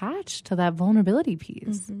attached to that vulnerability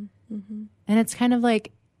piece. Mm-hmm. Mm-hmm. And it's kind of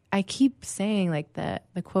like, I keep saying like the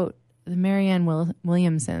quote, the Marianne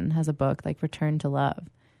Williamson has a book like Return to Love.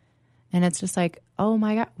 And it's just like, oh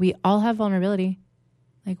my God, we all have vulnerability.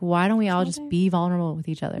 Like, why don't we all just be vulnerable with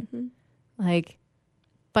each other? Mm-hmm. Like,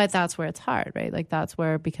 but that's where it's hard, right? Like that's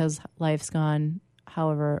where, because life's gone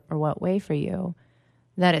however or what way for you,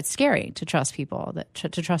 that it's scary to trust people, that to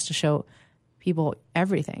trust to show people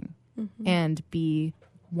everything and be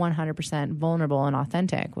 100% vulnerable and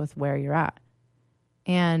authentic with where you're at.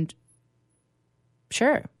 And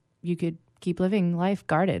sure, you could keep living life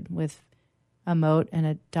guarded with a moat and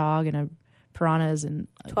a dog and a piranhas and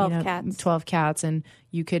 12 cats, and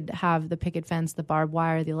you could have the picket fence, the barbed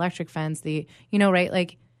wire, the electric fence, the, right?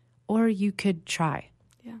 Like, or you could try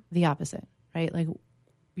the opposite, right? Like,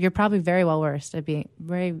 you're probably very well versed at being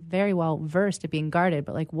very well versed at being guarded,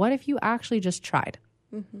 but like, what if you actually just tried?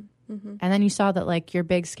 And then you saw that like your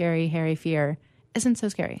big, scary, hairy fear isn't so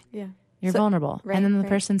scary. Yeah. You're vulnerable. Right, and then the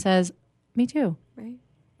person says, me too. Right.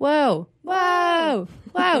 Whoa.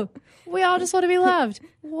 We all just want to be loved.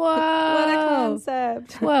 Whoa. What a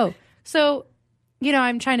concept. Whoa. So,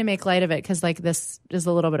 I'm trying to make light of it because like this is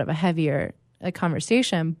a little bit of a heavier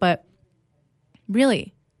conversation, but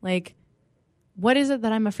really, like, what is it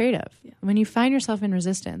that I'm afraid of? Yeah. When you find yourself in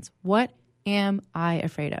resistance, what am I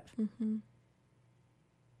afraid of? Mm-hmm.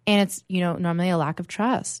 And it's, normally a lack of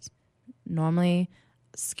trust, normally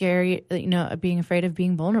scary, being afraid of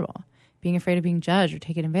being vulnerable, being afraid of being judged or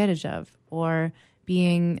taken advantage of, or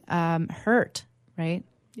being hurt, right?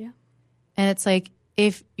 Yeah. And it's like,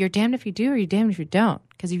 if you're damned if you do or you're damned if you don't,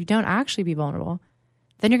 because if you don't actually be vulnerable,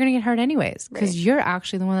 then you're going to get hurt anyways, because you're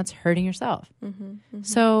actually the one that's hurting yourself.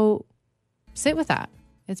 So sit with that.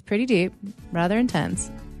 It's pretty deep, rather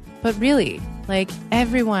intense, but really, like,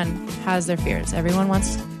 everyone has their fears. Everyone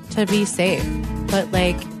wants to be safe, but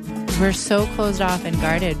like, we're so closed off and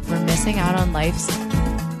guarded, we're missing out on life's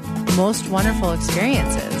most wonderful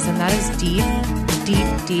experiences, and that is deep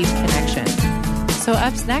connection. So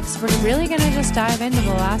up next, we're really going to just dive into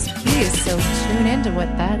the last piece, so tune into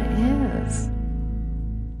what that is.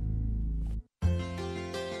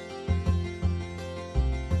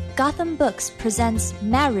 Gotham Books presents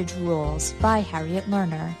Marriage Rules by Harriet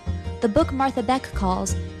Lerner. The book Martha Beck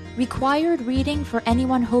calls required reading for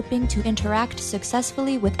anyone hoping to interact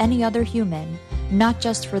successfully with any other human, not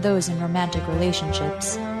just for those in romantic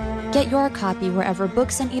relationships. Get your copy wherever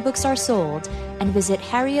books and ebooks are sold, and visit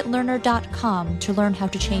harrietlerner.com to learn how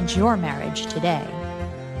to change your marriage today.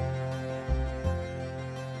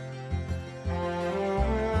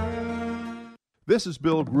 This is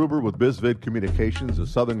Bill Gruber with BizVid Communications, a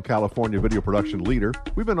Southern California video production leader.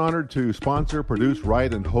 We've been honored to sponsor, produce,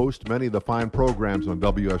 write, and host many of the fine programs on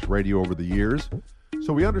WS Radio over the years.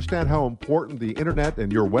 So we understand how important the internet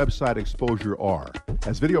and your website exposure are.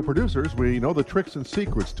 As video producers, we know the tricks and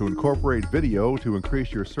secrets to incorporate video to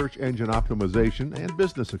increase your search engine optimization and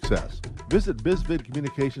business success. Visit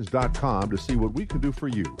bizvidcommunications.com to see what we can do for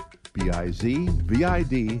you.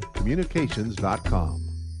 BIZVID communications.com.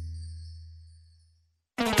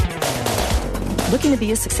 Looking to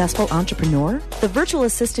be a successful entrepreneur? The virtual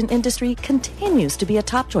assistant industry continues to be a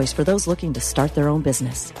top choice for those looking to start their own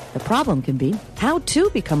business. The problem can be how to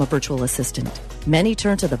become a virtual assistant. Many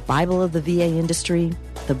turn to the Bible of the VA industry,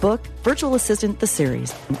 the book Virtual Assistant, the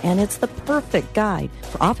series, and it's the perfect guide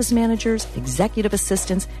for office managers, executive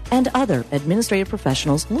assistants, and other administrative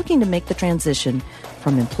professionals looking to make the transition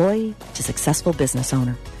from employee to successful business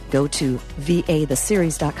owner. Go to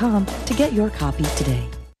vatheseries.com to get your copy today.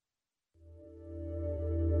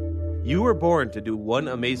 You were born to do one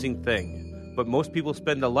amazing thing, but most people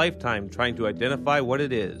spend a lifetime trying to identify what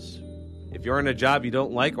it is. If you're in a job you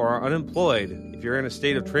don't like or are unemployed, if you're in a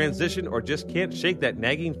state of transition or just can't shake that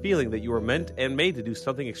nagging feeling that you were meant and made to do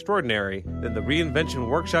something extraordinary, then the Reinvention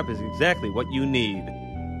Workshop is exactly what you need.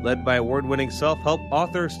 Led by award-winning self-help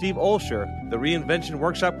author Steve Olsher, the Reinvention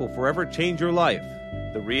Workshop will forever change your life.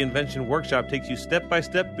 The Reinvention Workshop takes you step by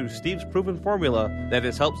step through Steve's proven formula that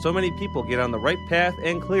has helped so many people get on the right path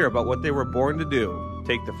and clear about what they were born to do.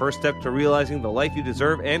 Take the first step to realizing the life you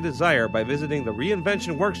deserve and desire by visiting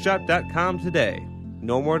thereinventionworkshop.com today.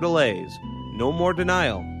 No more delays. No more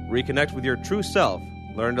denial. Reconnect with your true self.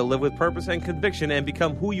 Learn to live with purpose and conviction and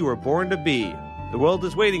become who you were born to be. The world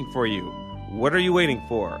is waiting for you. What are you waiting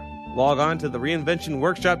for? Log on to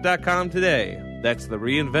thereinventionworkshop.com today. That's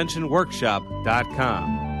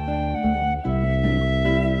thereinventionworkshop.com.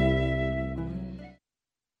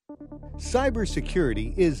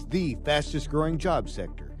 Cybersecurity is the fastest growing job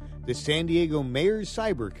sector. The San Diego Mayor's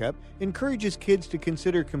Cyber Cup encourages kids to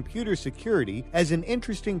consider computer security as an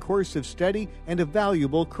interesting course of study and a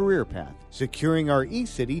valuable career path. Securing Our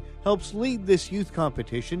eCity helps lead this youth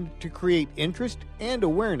competition to create interest and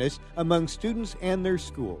awareness among students and their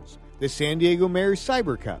schools. The San Diego Mayor's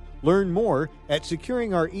Cyber Cup. Learn more at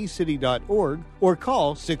securingourecity.org or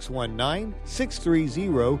call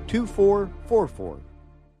 619-630-2444.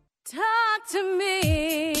 Talk to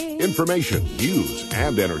me. Information, news,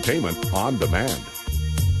 and entertainment on demand.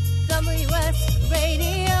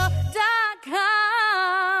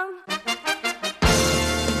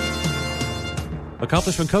 WSRadio.com.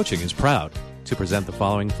 Accomplishment Coaching is proud to present the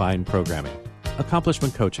following fine programming.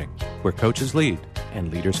 Accomplishment Coaching, where coaches lead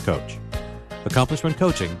and leaders coach.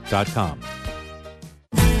 AccomplishmentCoaching.com.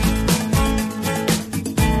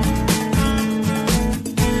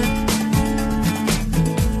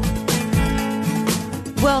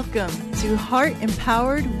 Welcome to Heart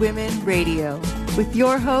Empowered Women Radio with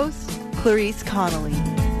your host, Clarice Connolly.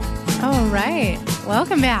 All right.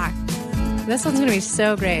 Welcome back. This one's going to be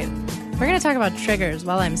so great. We're going to talk about triggers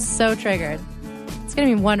while I'm so triggered. It's going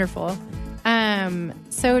to be wonderful.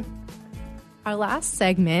 So our last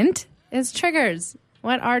segment is triggers.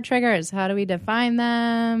 What are triggers? How do we define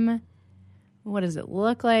them? What does it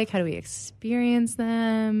look like? How do we experience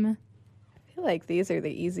them? I feel like these are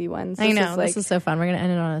the easy ones. I know. This is so fun. We're going to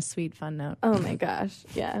end it on a sweet, fun note. Oh, my gosh.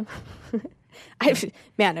 Yeah.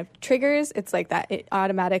 Of triggers, it's like that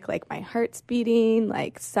automatic, like my heart's beating,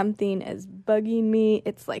 like something is bugging me.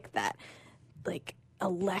 It's like that, like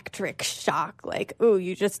electric shock, like, oh,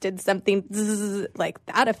 you just did something, zzz, like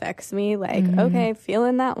that affects me. Like, okay,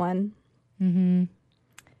 feeling that one.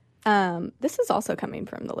 This is also coming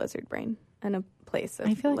from the lizard brain and a place of,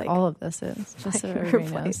 I feel like all of this is just so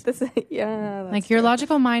everybody knows. Like your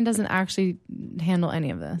logical mind doesn't actually handle any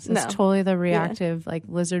of this. It's totally the reactive, like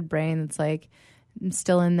lizard brain. It's like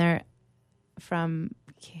still in there from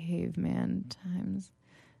caveman times.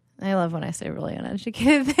 I love when I say really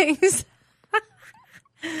uneducated things.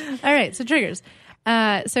 All right, so triggers.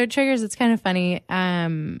 Triggers, it's kind of funny.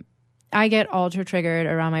 I get ultra triggered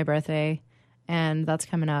around my birthday, and that's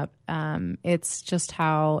coming up. It's just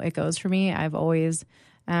how it goes for me. I've always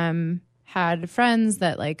had friends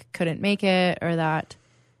that like couldn't make it or that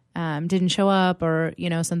didn't show up or,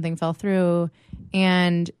 something fell through,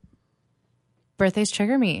 and birthdays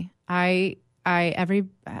trigger me. I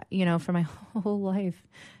for my whole life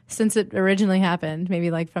since it originally happened,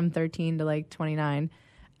 maybe like from 13 to like 29,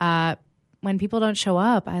 when people don't show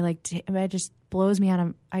up, it just blows me out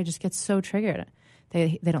of, I just get so triggered.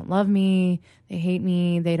 They don't love me. They hate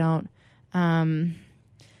me. They don't,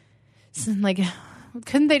 like,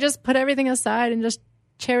 couldn't they just put everything aside and just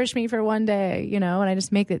cherish me for one day, and I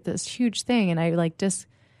just make it this huge thing. And I like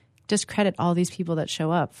discredit all these people that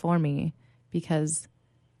show up for me because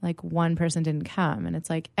like one person didn't come. And it's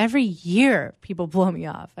like every year people blow me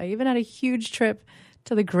off. I even had a huge trip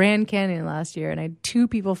to the Grand Canyon last year and I had 2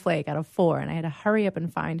 people flake out of 4. And I had to hurry up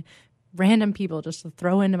and find random people just to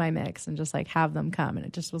throw into my mix and just like have them come. And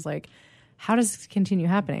it just was like, how does this continue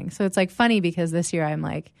happening? So it's like funny because this year I'm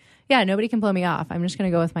like, yeah, nobody can blow me off. I'm just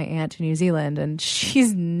going to go with my aunt to New Zealand and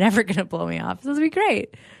she's never going to blow me off. This will be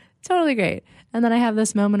great. Totally great. And then I have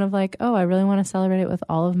this moment of like, oh, I really want to celebrate it with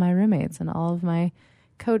all of my roommates and all of my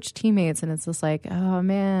coach teammates. And it's just like, oh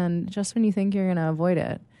man, just when you think you're going to avoid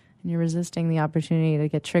it and you're resisting the opportunity to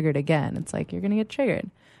get triggered again, it's like you're going to get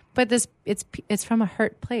triggered. But it's from a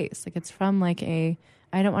hurt place. Like it's from like I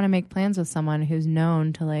don't want to make plans with someone who's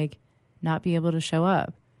known to like not be able to show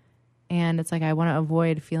up. And it's like I want to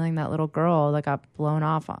avoid feeling that little girl that got blown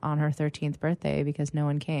off on her 13th birthday because no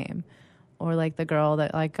one came. Or like the girl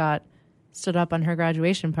that like got stood up on her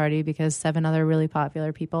graduation party because 7 other really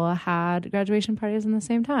popular people had graduation parties in the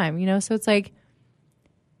same time, So it's like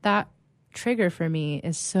that trigger for me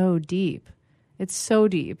is so deep. It's so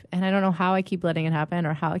deep. And I don't know how I keep letting it happen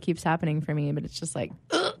or how it keeps happening for me, but it's just like,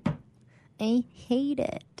 ugh, I hate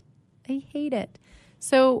it. I hate it.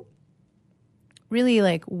 So really,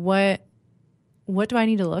 like, what do I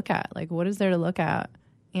need to look at? Like, what is there to look at?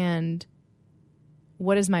 And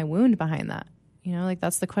what is my wound behind that? Like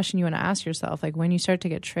that's the question you want to ask yourself. Like when you start to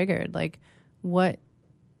get triggered, like what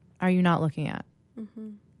are you not looking at? Mm-hmm.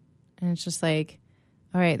 And it's just like,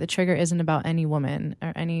 all right, the trigger isn't about any woman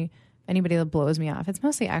or anybody that blows me off. It's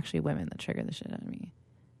mostly actually women that trigger the shit out of me.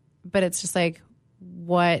 But it's just like,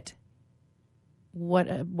 what what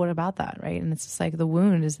about that, right? And it's just like the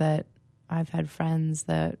wound is that I've had friends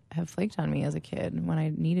that have flaked on me as a kid when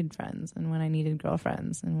I needed friends and when I needed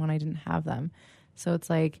girlfriends and when I didn't have them. So it's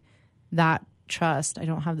like that trust. I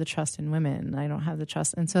don't have the trust in women. I don't have the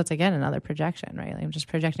trust. And so it's, again, another projection, right? Like I'm just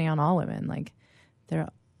projecting on all women. Like their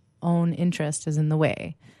own interest is in the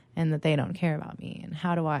way and that they don't care about me. And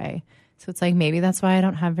how do I... So it's like maybe that's why I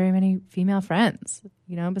don't have very many female friends,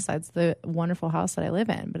 you know, besides the wonderful house that I live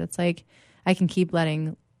in. But it's like I can keep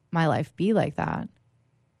letting my life be like that.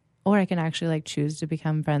 Or I can actually like choose to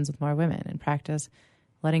become friends with more women and practice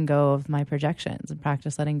letting go of my projections and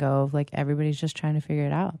practice letting go of like everybody's just trying to figure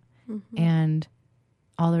it out. Mm-hmm. And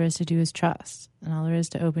all there is to do is trust. And all there is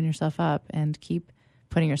to open yourself up and keep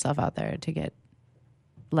putting yourself out there to get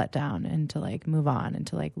let down and to like move on and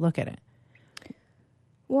to like look at it.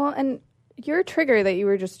 Well, and your trigger that you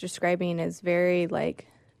were just describing is very like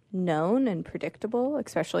known and predictable,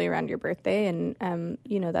 especially around your birthday. And,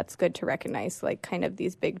 you know, that's good to recognize like kind of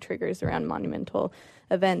these big triggers around monumental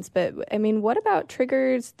events. But I mean, what about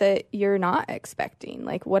triggers that you're not expecting?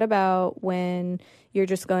 Like what about when you're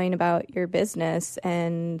just going about your business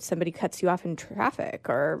and somebody cuts you off in traffic,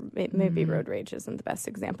 or maybe road rage isn't the best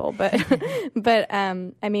example, but,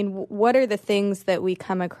 I mean, what are the things that we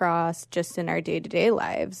come across just in our day-to-day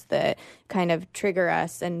lives that kind of trigger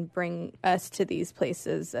us and bring us to these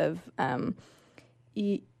places of,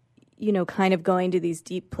 you know, kind of going to these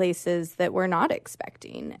deep places that we're not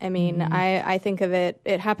expecting. I mean, I think of it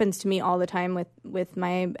happens to me all the time with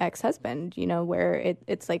my ex-husband, you know, where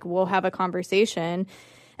it's like we'll have a conversation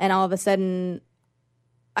and all of a sudden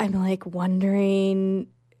I'm like wondering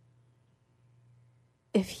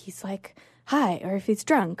if he's like high or if he's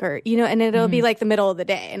drunk or, you know, and it'll be like the middle of the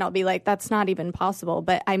day and I'll be like, that's not even possible.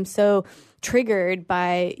 But I'm so triggered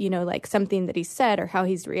by, you know, like something that he said or how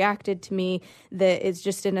he's reacted to me that is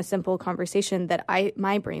just in a simple conversation that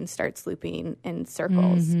my brain starts looping in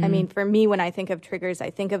circles. I mean, for me, when I think of triggers, I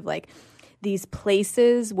think of like these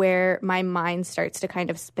places where my mind starts to kind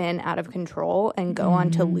of spin out of control and go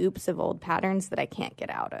onto loops of old patterns that I can't get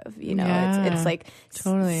out of. You know, it's like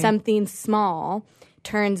something small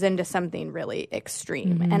turns into something really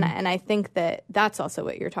extreme. And I think that that's also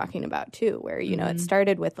what you're talking about too, where, you know, it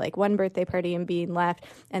started with like one birthday party and being left.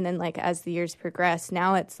 And then like as the years progress,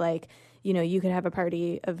 now it's like, you know, you could have a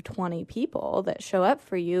party of 20 people that show up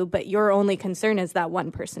for you, but your only concern is that one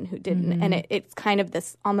person who didn't. And it's kind of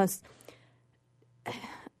this almost,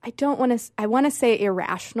 I want to say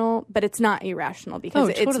irrational, but it's not irrational because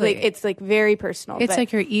it's like very personal. It's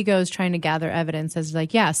like your ego is trying to gather evidence as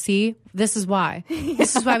like, yeah, see, this is why.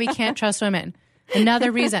 This is why we can't trust women.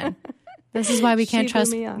 Another reason. This is why we can't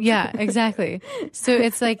trust. Yeah, exactly. So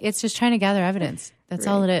it's like, it's just trying to gather evidence. That's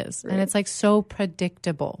all it is. And it's like so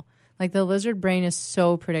predictable. Like the lizard brain is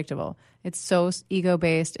so predictable. It's so ego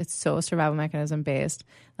based. It's so survival mechanism based.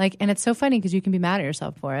 Like, and it's so funny because you can be mad at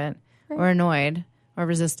yourself for it or annoyed or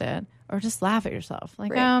resist it, or just laugh at yourself.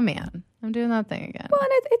 Like, oh, man, I'm doing that thing again. Well, and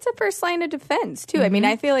it's a first line of defense, too. I mean,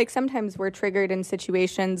 I feel like sometimes we're triggered in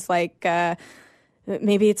situations like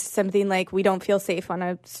maybe it's something like we don't feel safe on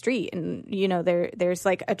a street. And, you know, there's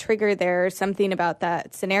like a trigger there, something about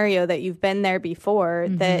that scenario that you've been there before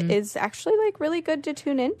that is actually like really good to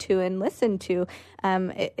tune into and listen to.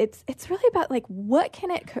 It's really about like what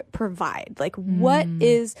can it provide? Like what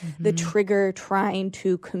is the trigger trying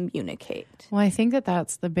to communicate? Well, I think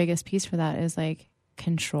that's the biggest piece for that is like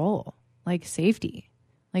control, like safety.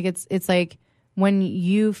 Like it's like when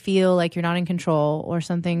you feel like you're not in control or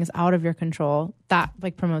something's out of your control, that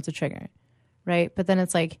like promotes a trigger, right? But then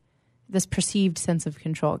it's like this perceived sense of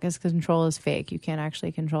control because control is fake. You can't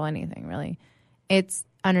actually control anything really. It's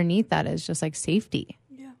underneath that is just like safety.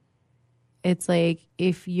 Yeah. It's like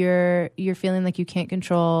if you're feeling like you can't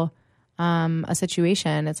control a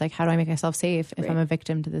situation, it's like, how do I make myself safe if I'm a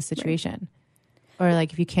victim to this situation? Or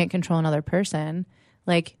like if you can't control another person,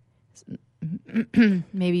 like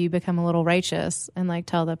maybe you become a little righteous and like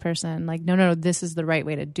tell the person like, no, this is the right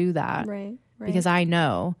way to do that. Right. Because I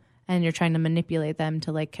know, and you're trying to manipulate them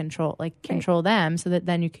to like control them so that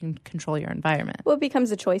then you can control your environment. Well, it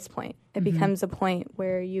becomes a choice point. It becomes a point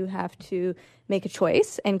where you have to make a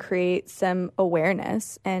choice and create some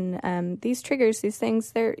awareness. And these triggers, these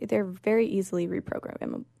things, they're very easily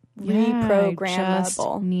reprogrammable.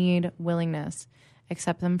 Just need willingness.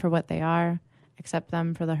 Accept them for what they are. Accept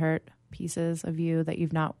them for the hurt pieces of you that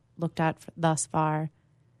you've not looked at thus far.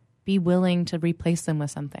 Be willing to replace them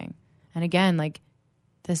with something. And again, like,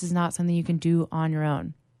 this is not something you can do on your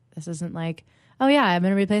own. This isn't like, oh yeah, I'm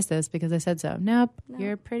going to replace this because I said so. Nope.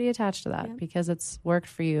 You're pretty attached to that because it's worked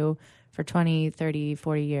for you for 20, 30,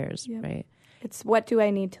 40 years, right? It's what do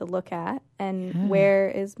I need to look at and where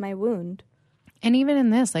is my wound? And even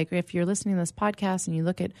in this, like if you're listening to this podcast and you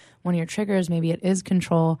look at one of your triggers, maybe it is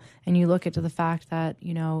control, and you look at the fact that,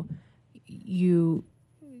 you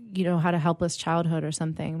had a helpless childhood or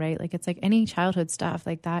something, right? Like it's like any childhood stuff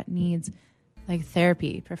like that needs like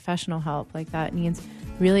therapy, professional help, like that needs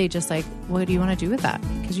really just like, what do you want to do with that?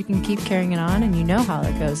 Because you can keep carrying it on and you know how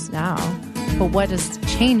it goes now. But what does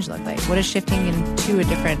change look like? What is shifting into a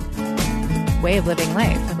different way of living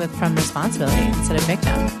life from responsibility instead of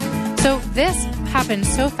victim? So this happened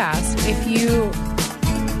so fast.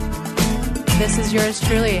 This is yours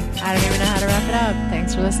truly. I don't even know how to wrap it up.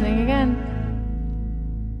 Thanks for listening again.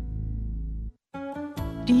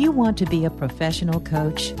 Do you want to be a professional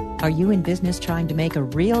coach? Are you in business trying to make a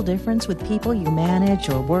real difference with people you manage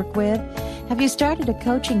or work with? Have you started a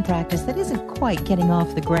coaching practice that isn't quite getting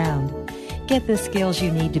off the ground? Get the skills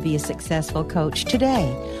you need to be a successful coach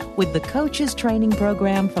today with the Coaches Training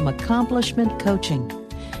Program from Accomplishment Coaching.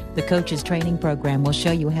 The Coaches Training Program will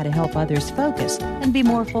show you how to help others focus and be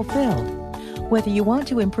more fulfilled. Whether you want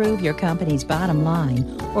to improve your company's bottom line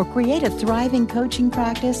or create a thriving coaching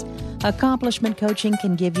practice, Accomplishment Coaching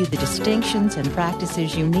can give you the distinctions and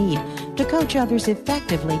practices you need to coach others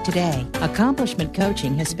effectively today. Accomplishment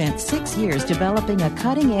Coaching has spent 6 years developing a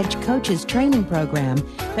cutting-edge coaches training program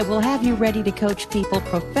that will have you ready to coach people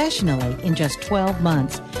professionally in just 12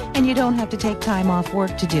 months, and you don't have to take time off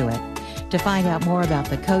work to do it. To find out more about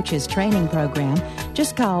the Coaches Training Program,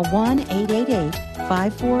 just call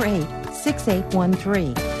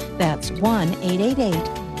 1-888-548-6813. That's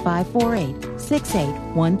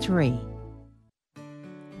 1-888-548-6813.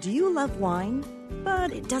 Do you love wine,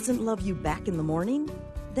 but it doesn't love you back in the morning?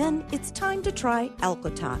 Then it's time to try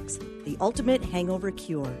Alcotox, the ultimate hangover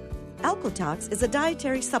cure. Alcotox is a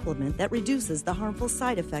dietary supplement that reduces the harmful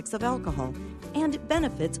side effects of alcohol, and it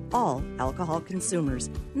benefits all alcohol consumers,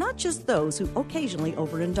 not just those who occasionally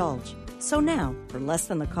overindulge. So now, for less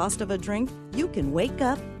than the cost of a drink, you can wake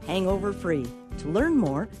up hangover-free. To learn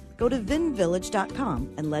more, go to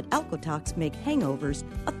vinvillage.com and let Alcotox make hangovers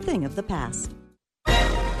a thing of the past.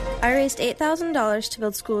 I raised $8,000 to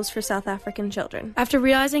build schools for South African children. After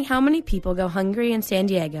realizing how many people go hungry in San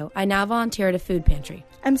Diego, I now volunteer at a food pantry.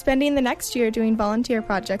 I'm spending the next year doing volunteer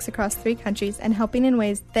projects across 3 countries and helping in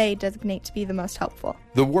ways they designate to be the most helpful.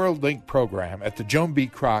 The WorldLink program at the Joan B.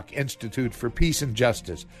 Kroc Institute for Peace and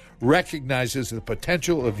Justice recognizes the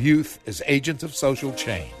potential of youth as agents of social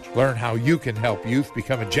change. Learn how you can help youth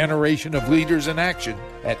become a generation of leaders in action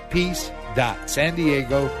at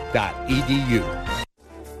peace.sandiego.edu.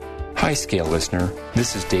 Hi, Scale listener.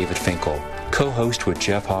 This is David Finkel, co-host with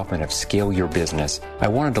Jeff Hoffman of Scale Your Business. I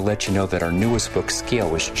wanted to let you know that our newest book, Scale,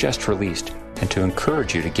 was just released and to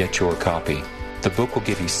encourage you to get your copy. The book will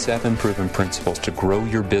give you 7 proven principles to grow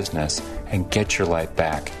your business and get your life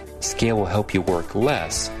back. Scale will help you work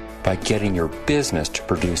less by getting your business to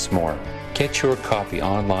produce more. Get your copy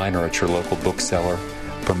online or at your local bookseller.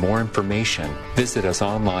 For more information, visit us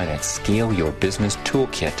online at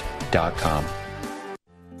scaleyourbusinesstoolkit.com.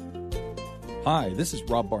 Hi, this is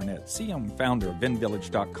Rob Barnett, CEO and founder of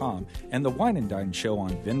VinVillage.com and the Wine and Dine Show on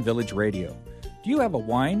Vin Village Radio. Do you have a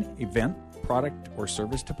wine, event, product, or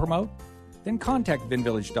service to promote? Then contact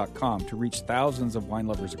VinVillage.com to reach thousands of wine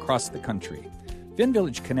lovers across the country.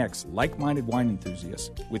 VinVillage connects like-minded wine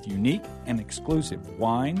enthusiasts with unique and exclusive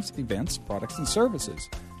wines, events, products, and services.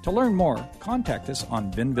 To learn more, contact us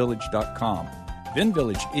on VinVillage.com.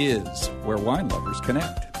 VinVillage is where wine lovers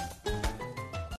connect.